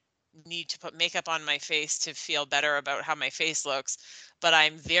I need to put makeup on my face to feel better about how my face looks, but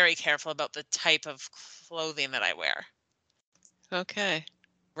I'm very careful about the type of clothing that I wear. Okay.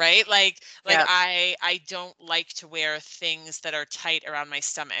 Right? Like Yeah. I don't like to wear things that are tight around my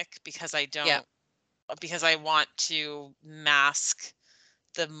stomach Yeah. because I want to mask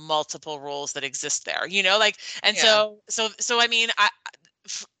the multiple roles that exist there. Like, and Yeah. so I mean,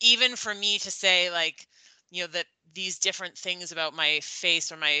 even for me to say like, that these different things about my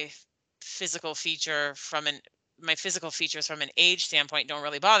face or physical feature from an my physical features from an age standpoint don't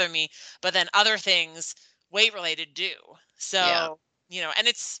really bother me, but then other things weight related do. Yeah. So, and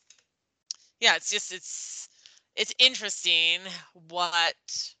it's interesting what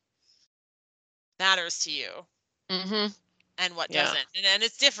matters to you Mm-hmm. and what Yeah. doesn't. And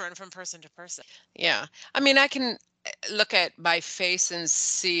it's different from person to person. Yeah. I mean, I can look at my face and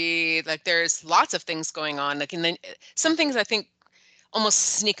see like there's lots of things going on. Like, and then some things I think almost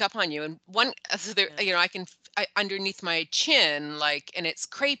sneak up on you. And one, so there, Yeah. I can, underneath my chin, like, and it's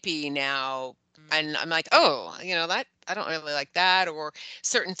crepey now. Mm, And I'm like, oh, that I don't really like that. Or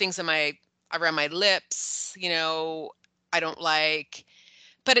certain things in around my lips, I don't like.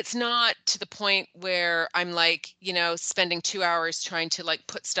 But it's not to the point where I'm like, spending 2 hours trying to like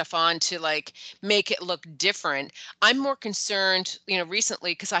put stuff on to like make it look different. I'm more concerned,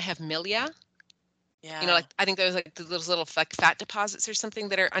 recently because I have milia. yeah. Like I think there's like those little like fat deposits or something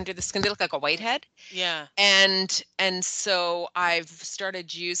that are under the skin. They look like a Yeah. whitehead. Yeah. And so I've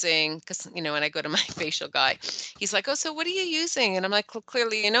started using, because when I go to my facial guy, he's like, oh, so what are you using? And I'm like, well,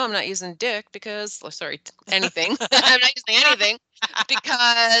 clearly I'm not using dick because, oh, sorry, anything. I'm not using anything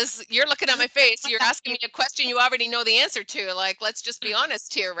because you're looking at my face, you're asking me a question you already know the answer to. Like, let's just be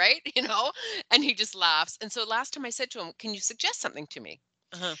honest here, right? And he just laughs. And so last time I said to him, can you suggest something to me?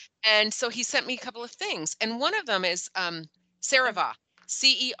 Uh-huh. And so he sent me a couple of things, and one of them is CeraVe,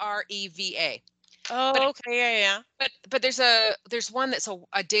 CEREVA. But Oh, okay. Yeah, yeah. but there's one that's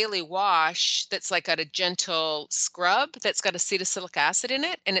a daily wash that's like got a gentle scrub that's got acetylsalic acid in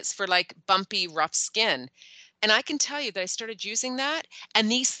it, and it's for like bumpy, rough skin. And I can tell you that I started using that,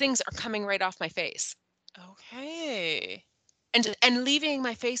 and these things are coming right off my face Okay. and leaving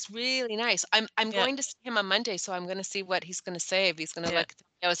my face really nice. I'm Yeah. going to see him on Monday, so I'm going to see what he's going to say. If he's going to Yeah. like,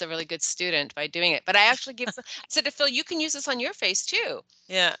 I was a really good student by doing it. But I actually I said to Phil, you can use this on your face too.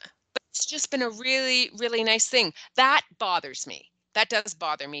 Yeah. It's just been a really, really nice thing. That bothers me. That does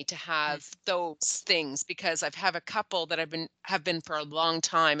bother me to Mm, have those things because I've have a couple that have been for a long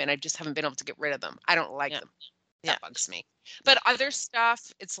time and I just haven't been able to get rid of them. I don't like yeah. them. Yeah. That bugs me. Yeah. But other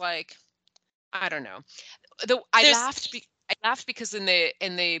stuff, it's like I don't know. Though I There's laughed I laughed because in the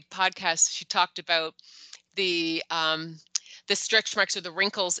podcast she talked about the stretch marks or the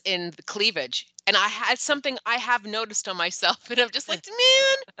wrinkles in the cleavage. And I had something I have noticed on myself and I'm just like,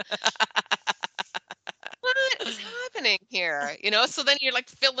 man, what is happening here? So then you're like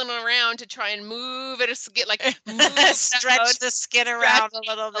fiddling around to try and move it, or get like move it stretch out, the skin stretch around a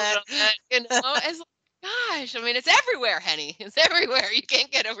little a little bit. bit, It's like, gosh, I mean, it's everywhere, Henny. It's everywhere. You can't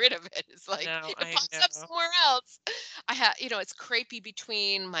get rid of it. It's like No, it I pops up know. somewhere else. I have, it's crepey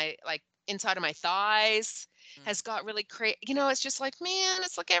between my like inside of my thighs. Mm, Has got really it's just like, man,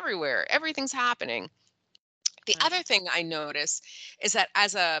 it's like everywhere. Everything's happening. The right. other thing I notice is that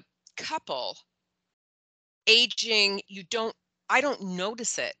as a couple, aging, I don't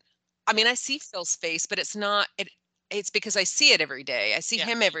notice it. I Yeah. mean, I see Phil's face, but it's because I see it every day. I see Yeah.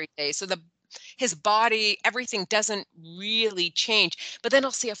 him every day. So his body, everything doesn't really change. But then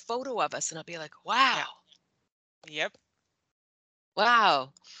I'll see a photo of us and I'll be like, Yeah. wow, Yep.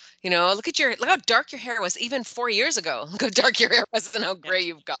 wow. Look how dark your hair was even 4 years ago. Look how dark your hair was and how Yeah. gray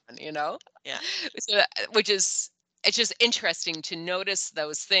you've gotten. Yeah. So it's just interesting to notice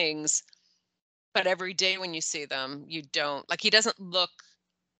those things. But every day when you see them, you don't like, he doesn't look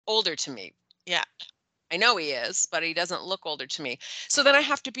older to me. Yeah. I know he is, but he doesn't look older to me. So then I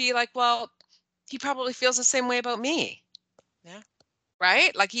have to be like, well, he probably feels the same way about me. Yeah.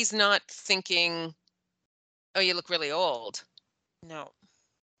 Right? Like he's not thinking, oh, you look really old. No.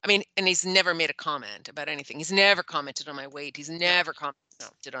 I mean, and he's never made a comment about anything. He's never commented on my weight. He's No. never No.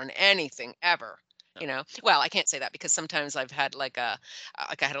 commented on anything ever. No. You know, well, I can't say that because sometimes I've had like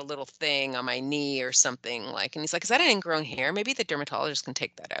like I had a little thing on my knee or something like, and he's like, "Is that an ingrown hair? Maybe the dermatologist can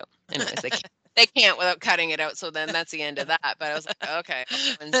take that out." Anyways, they can't without cutting it out. So then that's the end of that. But I was like, okay,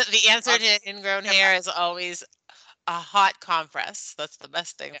 The answer I'll to ingrown give hair is always a hot compress. That's the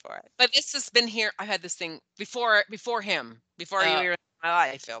best thing yeah. for it. But this has been here. I had this thing before him, before you Oh, were in my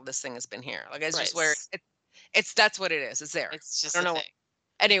life, Phil. This thing has been here. Like it's right. just where it's that's what it is. It's there. It's I just don't a know. thing.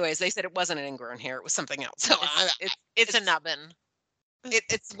 Anyways, they said it wasn't an ingrown hair. It was something else. So It's it's it's a it's nubbin.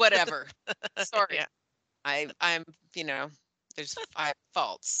 it's whatever. Sorry. Yeah. I'm there's five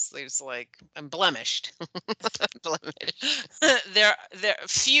faults. There's like I'm blemished. Blemished. There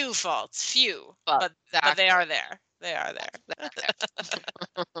few faults, few, But but they exactly. are there. They are there.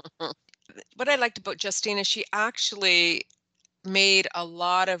 What I liked about Justine is she actually made a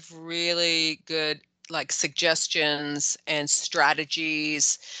lot of really good like suggestions and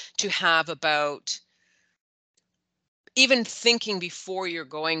strategies to have about even thinking before you're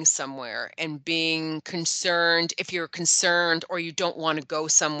going somewhere and being concerned if you're concerned or you don't want to go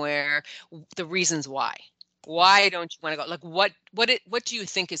somewhere, the reasons why don't you want to go, like what do you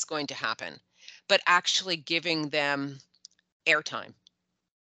think is going to happen, but actually giving them airtime.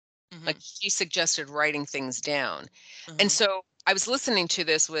 Like Hmm. she suggested writing things down. And Hmm. so I was listening to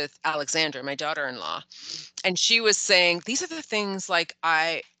this with Alexandra, my daughter-in-law, and she was saying these are the things like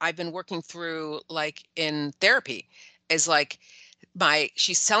I've been working through like in therapy is like my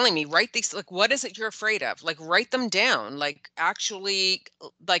she's telling me write these, like what is it you're afraid of, like write them down, like actually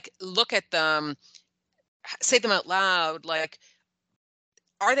like look at them, say them out loud, like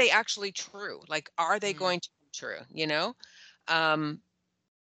are they actually true, like are they Hmm. going to be true, um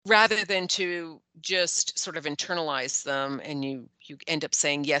rather than to just sort of internalize them and you end up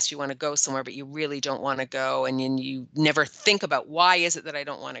saying yes you want to go somewhere but you really don't want to go, and then you never think about why is it that I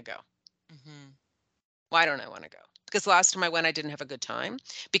don't want to go. Hmm. Why don't I want to go? Because last time I went, I didn't have a good time,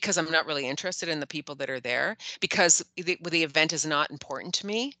 because I'm not really interested in the people that are there, because the event is not important to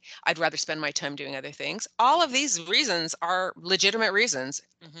me. I'd rather spend my time doing other things. All of these reasons are legitimate reasons,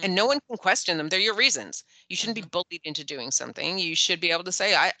 Hmm. and no one can question them. They're your reasons. You shouldn't be Hmm. bullied into doing something. You should be able to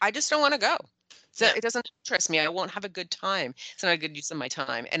say, I just don't want to go. So Yeah. it doesn't interest me. I won't have a good time. It's not a good use of my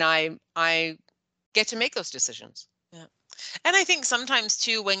time. And I get to make those decisions. Yeah. And I think sometimes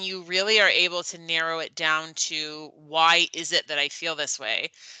too, when you really are able to narrow it down to why is it that I feel this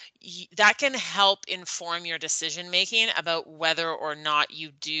way, that can help inform your decision making about whether or not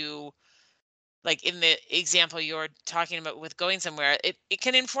you do, like in the example you're talking about with going somewhere, it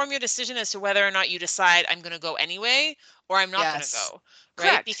can inform your decision as to whether or not you decide I'm going to go anyway or I'm not going to Yes. go,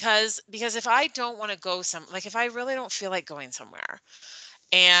 right? Correct. Because if I don't want to go like if I really don't feel like going somewhere,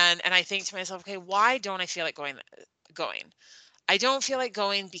 and I think to myself, okay, why don't I feel like going? I don't feel like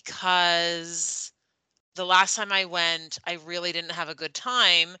going because the last time I went, I really didn't have a good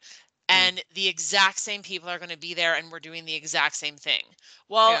time. Mm. And the exact same people are going to be there and we're doing the exact same thing.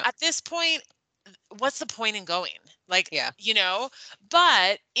 Well, Yeah. at this point, what's the point in going? Like, Yeah. you know,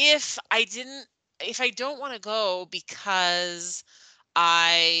 but if I don't want to go because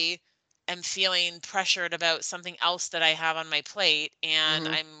I am feeling pressured about something else that I have on my plate, and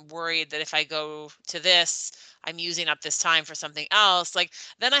Hmm. I'm worried that if I go to this, I'm using up this time for something else. Like,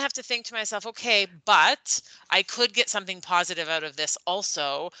 then I have to think to myself, okay, but I could get something positive out of this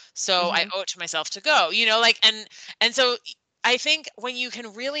also. So I Hmm. owe it to myself to go, like, and so I think when you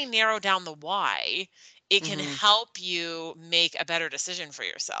can really narrow down the why, it can Hmm. help you make a better decision for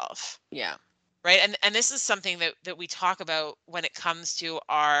yourself. Yeah. Right. And this is something that we talk about when it comes to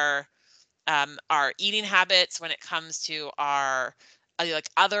our eating habits, when it comes to our like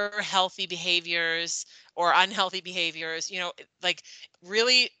other healthy behaviors or unhealthy behaviors, like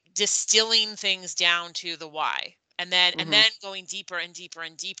really distilling things down to the why. And Hmm. then going deeper and deeper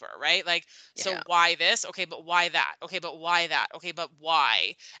and deeper, right? Like, so Yeah. why this? Okay, but why that? Okay, but why that? Okay, but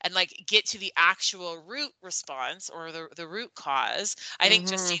why? And like get to the actual root response or the root cause. I think Hmm.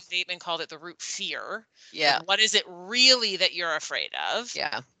 Justine Bateman called it the root fear. Like, Yeah. what is it really that you're afraid of?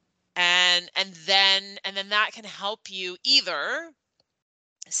 Yeah. And then that can help you either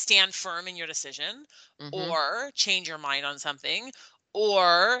stand firm in your decision Hmm. or change your mind on something,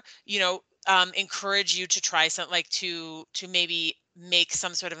 or encourage you to try something, like to maybe make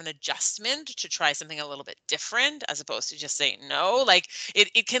some sort of an adjustment to try something a little bit different as opposed to just saying no. Like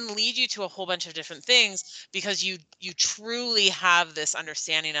it can lead you to a whole bunch of different things because you truly have this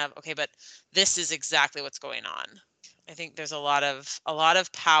understanding of, okay, but this is exactly what's going on. I think there's a lot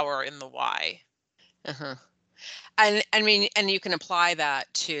of power in the why. Uh-huh. And I mean, and you can apply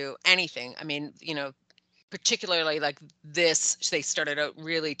that to anything. I mean, particularly like this, they started out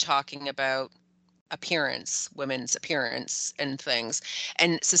really talking about appearance, women's appearance and things.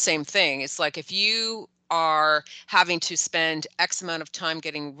 And it's the same thing. It's like if you are having to spend X amount of time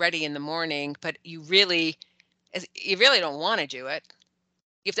getting ready in the morning, but you really don't want to do it.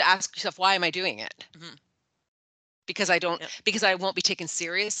 You have to ask yourself, why am I doing it? Mm-hmm. Because because I won't be taken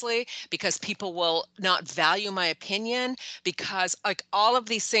seriously, because people will not value my opinion, because like all of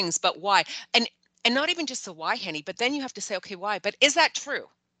these things, but why? And not even just the why, Henny, but then you have to say, okay, why? But is that true?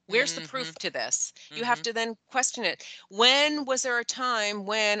 Where's the Mm-hmm. proof to this? You have Mm-hmm. to then question it. When was there a time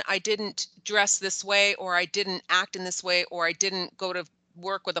when I didn't dress this way, or I didn't act in this way, or I didn't go to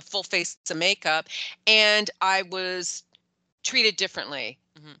work with a full face of makeup and I was treated differently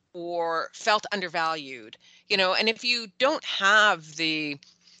Mm-hmm. or felt undervalued? And if you don't have the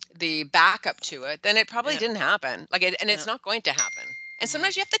backup to it, then it probably Yeah. didn't happen, and Yeah. it's not going to happen. And Mm-hmm.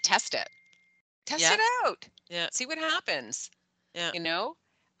 sometimes you have to test Yeah. it out, Yeah. see what happens, Yeah. you know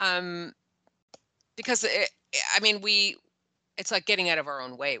um because I mean, it's like getting out of our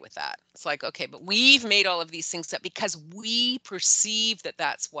own way with that. It's like, okay, but we've made all of these things up because we perceive that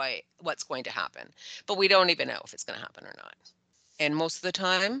that's what's going to happen, but we don't even know if it's going to happen or not. And most of the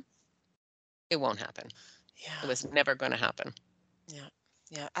time it won't happen. It Yeah. was never going to happen. Yeah.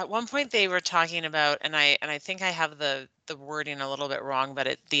 Yeah. At one point they were talking about, and I think I have the wording a little bit wrong,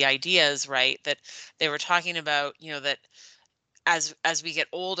 but the idea is right, that they were talking about, that as we get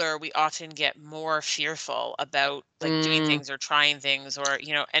older, we often get more fearful about like doing Mm, things or trying things, or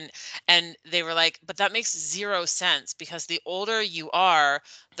and they were like, but that makes zero sense, because the older you are,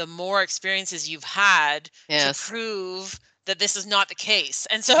 the more experiences you've had to yes. prove that this is not the case.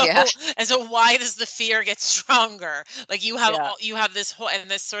 And so Yeah. and so why does the fear get stronger? Like Yeah. you have this whole, and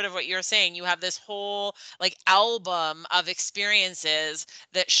this sort of what you're saying, you have this whole like album of experiences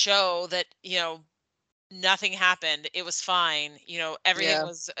that show that, nothing happened, it was fine, Yeah.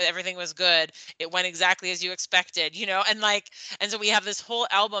 everything was good, it went exactly as you expected, and like, and so we have this whole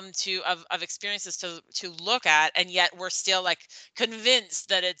album of experiences to look at, and yet we're still like convinced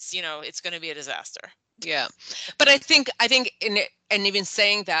that it's going to be a disaster. Yeah. But I think in it, and even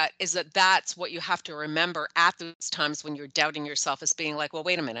saying that, is that that's what you have to remember at those times when you're doubting yourself, as being like, well,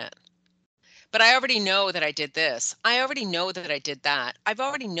 wait a minute. But I already know that I did this. I already know that I did that. I've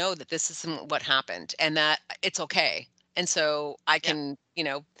already know that this isn't what happened and that it's okay. And so I Yeah. can,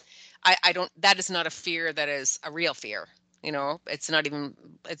 I don't, that is not a fear that is a real fear. It's not even,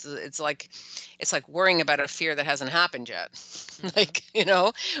 it's like worrying about a fear that hasn't happened yet. Hmm. Like,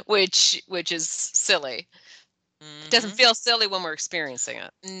 which is silly. It doesn't Hmm. feel silly when we're experiencing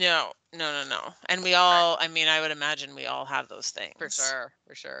it. No, no, no, no. And we Right. all, I mean, I would imagine we all have those For things. sure.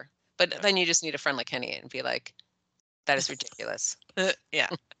 For sure. But Yeah. then you just need a friend like Henny and be like, that is ridiculous. Yeah.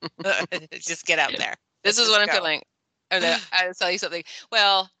 Just get out there. This Let's is what just I'm go. feeling. And then I'll tell you something.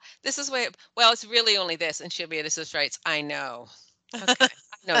 Well, this is way, well, it's really only this. And she'll be, this is right. I know. Okay.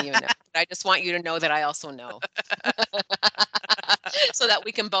 I know you know. But I just want you to know that I also know. So that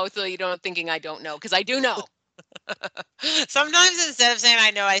we can both, so you don't thinking I don't know, because I do know. Sometimes instead of saying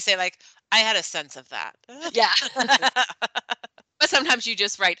I know, I say like I had a sense of that. Yeah. But sometimes you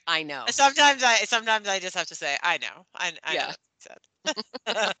just write, I know. Sometimes I just have to say I know. I know Yeah. what you said.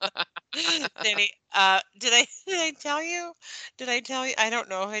 Danny, did I tell you? Did I tell you? I don't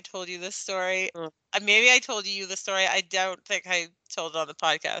know if I told you this story. Mm. Maybe I told you the story. I don't think I told it on the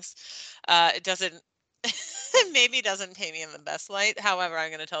podcast. It doesn't. Maybe it doesn't pay me in the best light. However,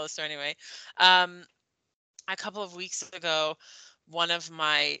 I'm going to tell the story anyway. Um, a couple of weeks ago, one of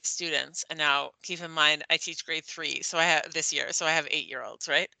my students, and now keep in mind I teach grade 3, so I have this year, so I have 8-year-olds,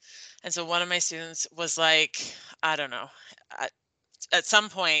 right? And so one of my students was like, I don't know, at some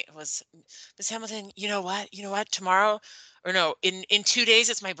point was, Miss Hamilton, you know what, tomorrow, or no, in 2 days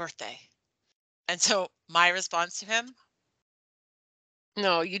it's my birthday. And so my response to him,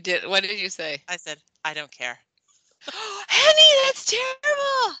 No, you did. What did you say? I said, I don't care. Henny, that's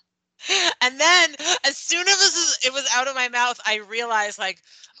terrible. And then as soon as it was out of my mouth, I realized like,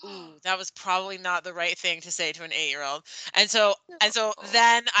 ooh, that was probably not the right thing to say to an 8-year-old. And so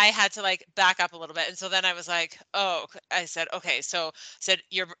then I had to like back up a little bit. And so then I was like, oh, I said, okay, so said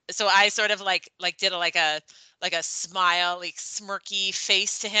you're so I sort of like did a smile, like smirky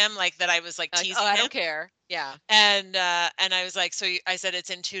face to him, like that I was like Like, oh, teasing I him. don't care. Yeah. And I was like, so I said, it's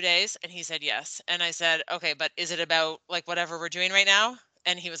in 2 days. And he said, yes. And I said, okay, but is it about like whatever we're doing right now?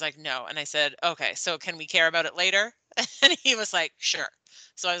 And he was like, no. And I said, okay, so can we care about it later? And he was like, sure.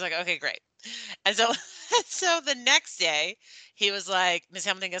 So I was like, okay, great. And so, so the next day he was like, Miss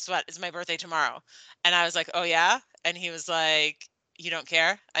Hamilton, guess what? It's my birthday tomorrow. And I was like, oh yeah. And he was like, you don't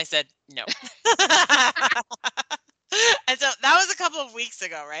care? I said, no. And so that was a couple of weeks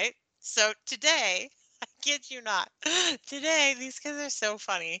ago, right? So today, I kid you not, today these kids are so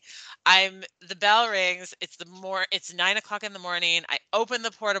funny. The bell rings. It's 9 o'clock in the morning. I open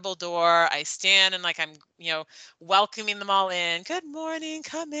the portable door. I stand and like I'm, welcoming them all in. Good morning,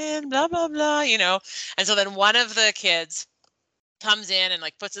 come in, blah blah blah. And so then one of the kids comes in and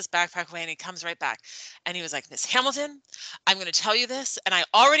like puts his backpack away and he comes right back. And he was like, Miss Hamilton, I'm going to tell you this, and I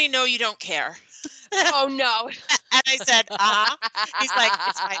already know you don't care. Oh no. And I said, uh-huh. He's like,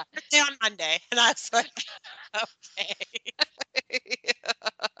 it's my birthday on Monday. And I was like, okay.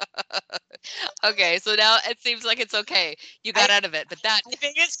 Okay, so now it seems like it's okay. You got I, out of it, but that I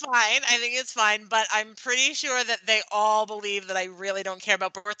think it's fine. I think it's fine. But I'm pretty sure that they all believe that I really don't care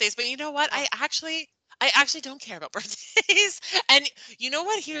about birthdays. But you know what? I actually don't care about birthdays. And you know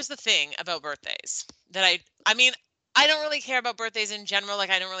what? Here's the thing about birthdays that I mean, I don't really care about birthdays in general. Like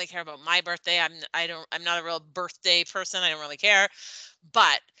I don't really care about my birthday. I'm not a real birthday person. I don't really care.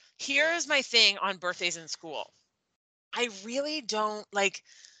 But here's my thing on birthdays in school. I really don't like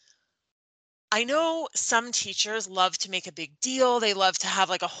I know some teachers love to make a big deal. They love to have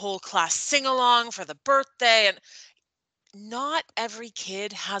like a whole class sing along for the birthday, and not every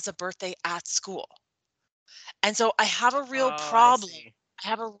kid has a birthday at school. And so I have a real oh, I problem. see. I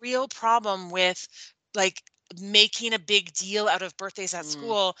have a real problem with like making a big deal out of birthdays at Mm.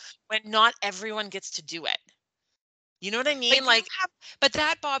 school when not everyone gets to do it. You know what I mean? But you Like, have, but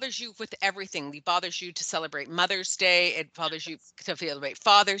that bothers you with everything. It bothers you to celebrate Mother's Day. It bothers you to celebrate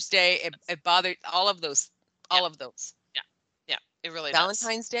Father's Day. It bothered all of those, yeah, all of those. yeah, yeah, it really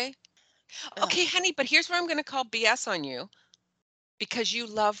does. Valentine's Day. Ugh. Okay, honey, but here's where I'm going to call BS on you because you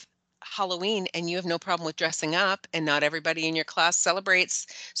love Halloween and you have no problem with dressing up, and not everybody in your class celebrates.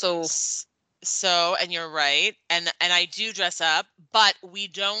 So, S- So, and you're right, and I do dress up, but we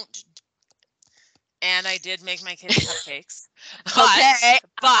don't. And I did make my kids cupcakes, but okay,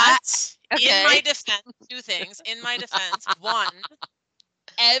 but in okay, my defense, two things. In my defense, one,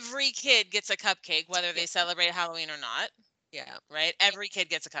 every kid gets a cupcake, whether yeah, they celebrate Halloween or not. yeah, Right? Every kid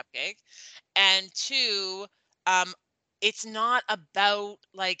gets a cupcake. And two, um, it's not about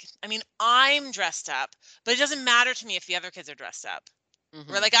like, I mean, I'm dressed up, but it doesn't matter to me if the other kids are dressed up.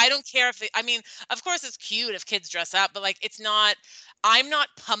 Right? hmm Like, I don't care if I mean, of course it's cute if kids dress up, but like, I'm not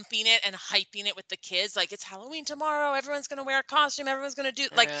pumping it and hyping it with the kids. Like, it's Halloween tomorrow. Everyone's going to wear a costume. Everyone's going to do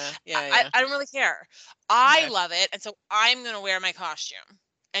like, yeah, I, yeah. I don't really care. I Okay, love it. And so I'm going to wear my costume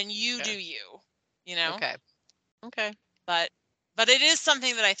and you do okay, you, you know? okay, okay. But it is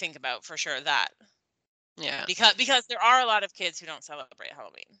something that I think about for sure, that Yeah. because there are a lot of kids who don't celebrate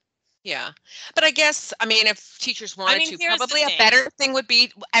Halloween. Yeah. But I guess, I mean, if teachers I wanted mean, to, here's the probably a thing. better thing would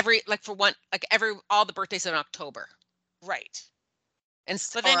be like for one, like all the birthdays in October Right. and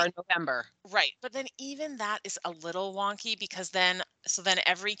But then or November. right. But then even that is a little wonky because then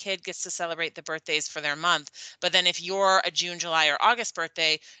every kid gets to celebrate the birthdays for their month. But then if you're a June, July, or August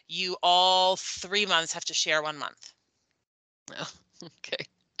birthday, you all 3 months have to share 1 month. Oh, okay.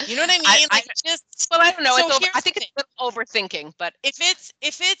 You know what I I, mean? I, Like, it just well, I don't know. so It's over. I here's the think it's thing. a little overthinking, but If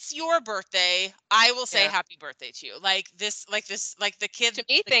it's your birthday, I will say yeah. happy birthday to you. Like the kid To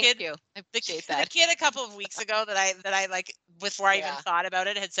me, the thank kid you. I the appreciate the that. kid a couple of weeks ago that I like before I even Yeah. thought about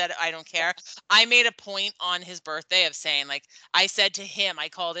it had said I don't Yeah. care. I made a point on his birthday of saying like I said to him, I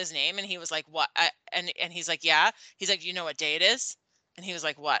called his name and he was like, "What?" And he's like, "Yeah." He's like, "Do you know what day it is?" And he was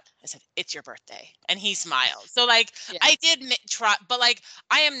like, "What?" I said, "It's your birthday." And he smiled. So like Yeah. I did try, but like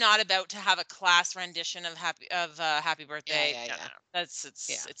I am not about to have a class rendition of happy Yeah. birthday. Yeah. No, Yeah. no, no. That's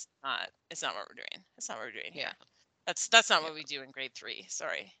Yeah. it's not what we're doing. It's not what we're doing Yeah. here. That's not Yeah. what we do in grade 3.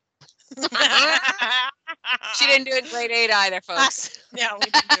 Sorry. She didn't do it in grade 8 either, folks. No, we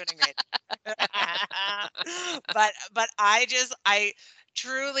didn't do it in grade. But I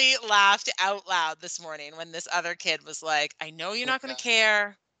truly laughed out loud this morning when this other kid was like, "I know you're Oh, not going God. to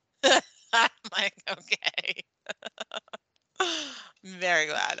care." I'm like, "Okay." Very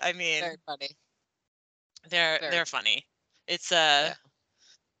glad. I mean, Very funny. they're Very, funny. It's yeah.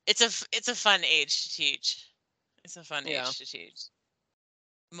 a it's a fun age to teach. It's a fun Yeah. age to teach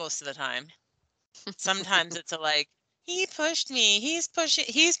most of the time. Sometimes it's a like, he pushed me. He's pushing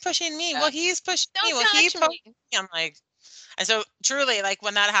me. Well, Yeah. he's pushing me. Don't Well, he touch pushed me. me. I'm like, and so truly, like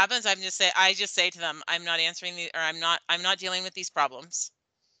when that happens, I just say to them, I'm not answering the, or I'm not dealing with these problems.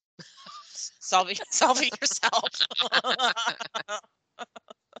 Solve it yourself.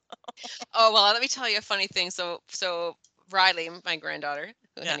 Oh, well, let me tell you a funny thing. So Riley, my granddaughter,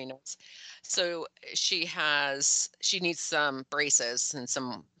 who Yeah. Henny knows, so she needs some braces and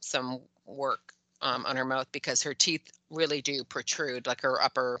some work on her mouth because her teeth really do protrude, like her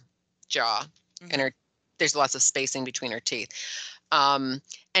upper jaw, and Mhm. her there's lots of spacing between her teeth. Um,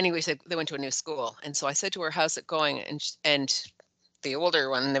 Anyways, they went to a new school, and so I said to her, "How's it going?" And the older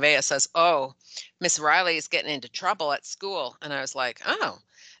one, Nevaeh, says, "Oh, Miss Riley is getting into trouble at school." And I was like, "Oh."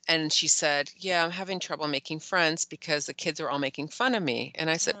 And she said, "Yeah, I'm having trouble making friends because the kids are all making fun of me." And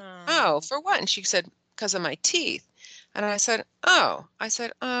I said, "Oh, Oh. for what?" And she said, "Because of my teeth." And I said, "Oh." I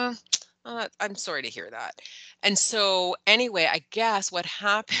said, I'm sorry to hear that." And so anyway, I guess what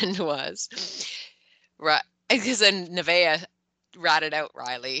happened was, right, because then Nevaeh ratted out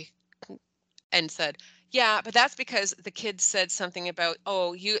Riley and said, "Yeah, but that's because the kid said something about,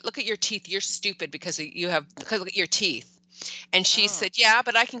 oh, you look at your teeth, you're stupid because look at your teeth." And she Oh. said, "Yeah,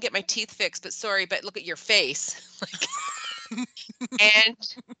 but I can get my teeth fixed, but sorry, but look at your face." Like,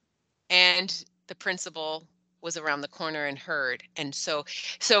 and the principal was around the corner and heard. And so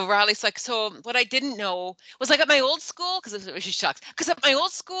Riley's like, "So what I didn't know was like at my old school, because she shocks, because at my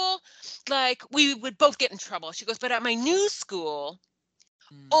old school, like we would both get in trouble." She goes, "But at my new school,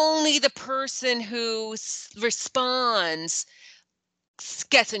 Mm. only the person who responds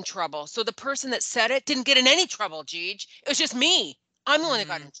gets in trouble. So the person that said it didn't get in any trouble, Jeej. It was just me. I'm the one that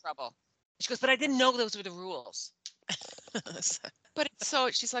got in Mm. trouble." She goes, "But I didn't know those were the rules." But it's so,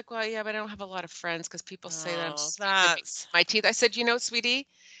 she's like, "Well, yeah, but I don't have a lot of friends because people say that I'm Oh, stupid because that's of my teeth." I said, "Sweetie,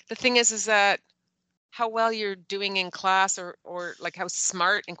 the thing is that how well you're doing in class or like how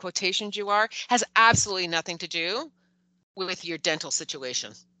smart in quotations you are has absolutely nothing to do with your dental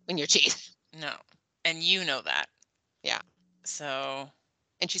situation in your teeth." no. And you know that. Yeah. So,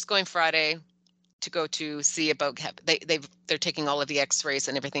 And she's going Friday to go to see about they're taking all of the x-rays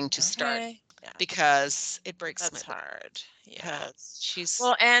and everything to start okay. Yeah. because it breaks my That's brain hard. Yeah. because she's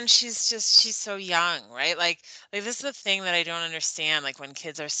Well, and she's so young, right? Like this is the thing that I don't understand. Like when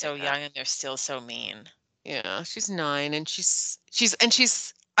kids are so yeah, young and they're still so mean. yeah, she's 9 and she's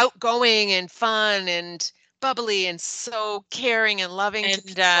outgoing and fun and bubbly and so caring and loving to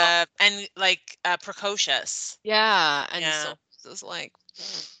people. And like precocious. Yeah, and so Yeah. it's just like,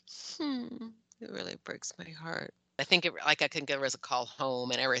 hmm, it really breaks my heart. I think I can give her as a call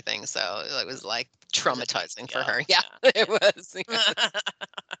home and everything, so it was like It was a big traumatizing for deal. her. Yeah, it was. Yeah. Yeah.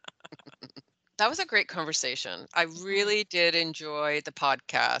 That was a great conversation. I Mhm. really did enjoy the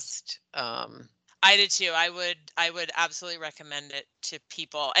podcast. I did too. I would absolutely recommend it to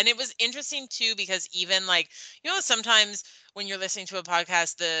people. And it was interesting too because even like, sometimes when you're listening to a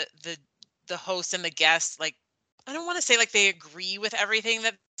podcast, the host and the guest, like, I don't want to say like they agree with everything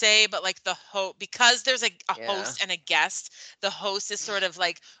that they say, but like the host, because there's a Yeah. host and a guest, the host is sort of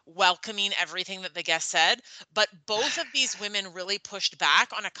like welcoming everything that the guest said. But both of these women really pushed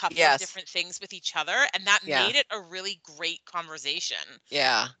back on a couple of Yes. different things with each other, and that Yeah. made it a really great conversation.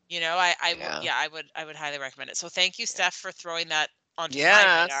 Yeah. Yeah. Yeah, I would highly recommend it. So thank you, Yeah. Steph, for throwing that onto my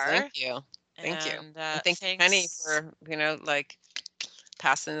Yes. Thank radar. you. Thank you. And And thank you, Henny, thanks. for, like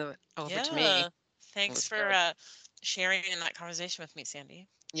passing it over to me. Yeah, It thanks was for good. sharing in that conversation with me, Sandy.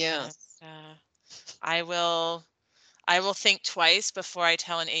 And Yes. I will I will think twice before I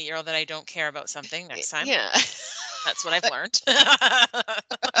tell an 8-year-old that I don't care about something next time. Yeah. That's what I've learned.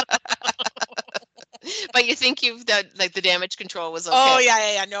 But you think you've done like the damage control was Oh okay. yeah,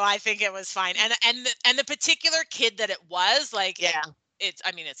 yeah, yeah. No, I think it was fine. And the particular kid that it was, like Yeah. it's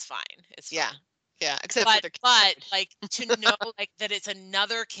I mean, it's fine. It's Yeah. fine. Yeah. Except for But the but, like, to know, like, that it's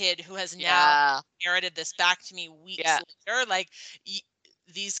another kid who has now Yeah. inherited this back to me weeks Yeah. later, like, y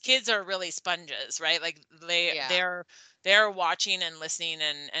these kids are really sponges, right? Like, Yeah. they're watching and listening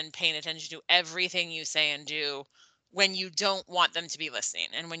and paying attention to everything you say and do when you don't want them to be listening,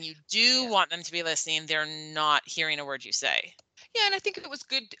 and when you do Yeah. want them to be listening, they're not hearing a word you say. Yeah, and I think it was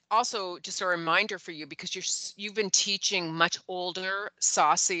good also just a reminder for you because you've been teaching much older,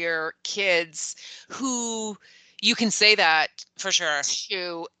 saucier kids who you can say that For sure.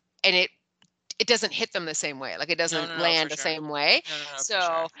 to and it doesn't hit them the same way. Like it No, doesn't no, no, for land the sure. same way. No, no, no, for sure.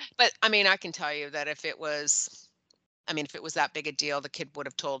 So, but I mean, I can tell you that if it was I mean, if it was that big a deal, the kid would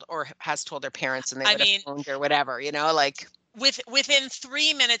have told or has told their parents and they I would have mean, phoned or whatever, like, within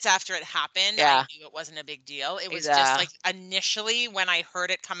 3 minutes after it happened, I yeah, knew it wasn't a big deal. It was just yeah. like initially when I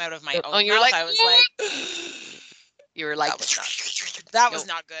heard it come out of my Oh, own you're mouth, like, I was like, you were like, that was not that was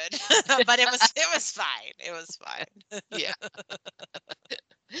Yo, not good. But it was fine. It was fine. yeah,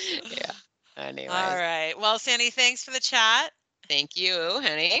 yeah. All Anyways, right. Well, Sandy, thanks for the chat. thank you,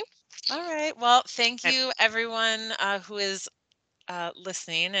 honey. All right. Well, thank And you everyone who is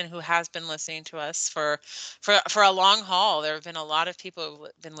listening and who has been listening to us for a long haul. There have been a lot of people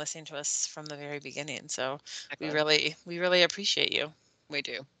who've been listening to us from the very beginning. So we good. really appreciate you. We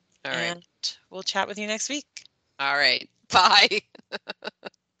do. All right. And we'll chat with you next week. All right. Bye.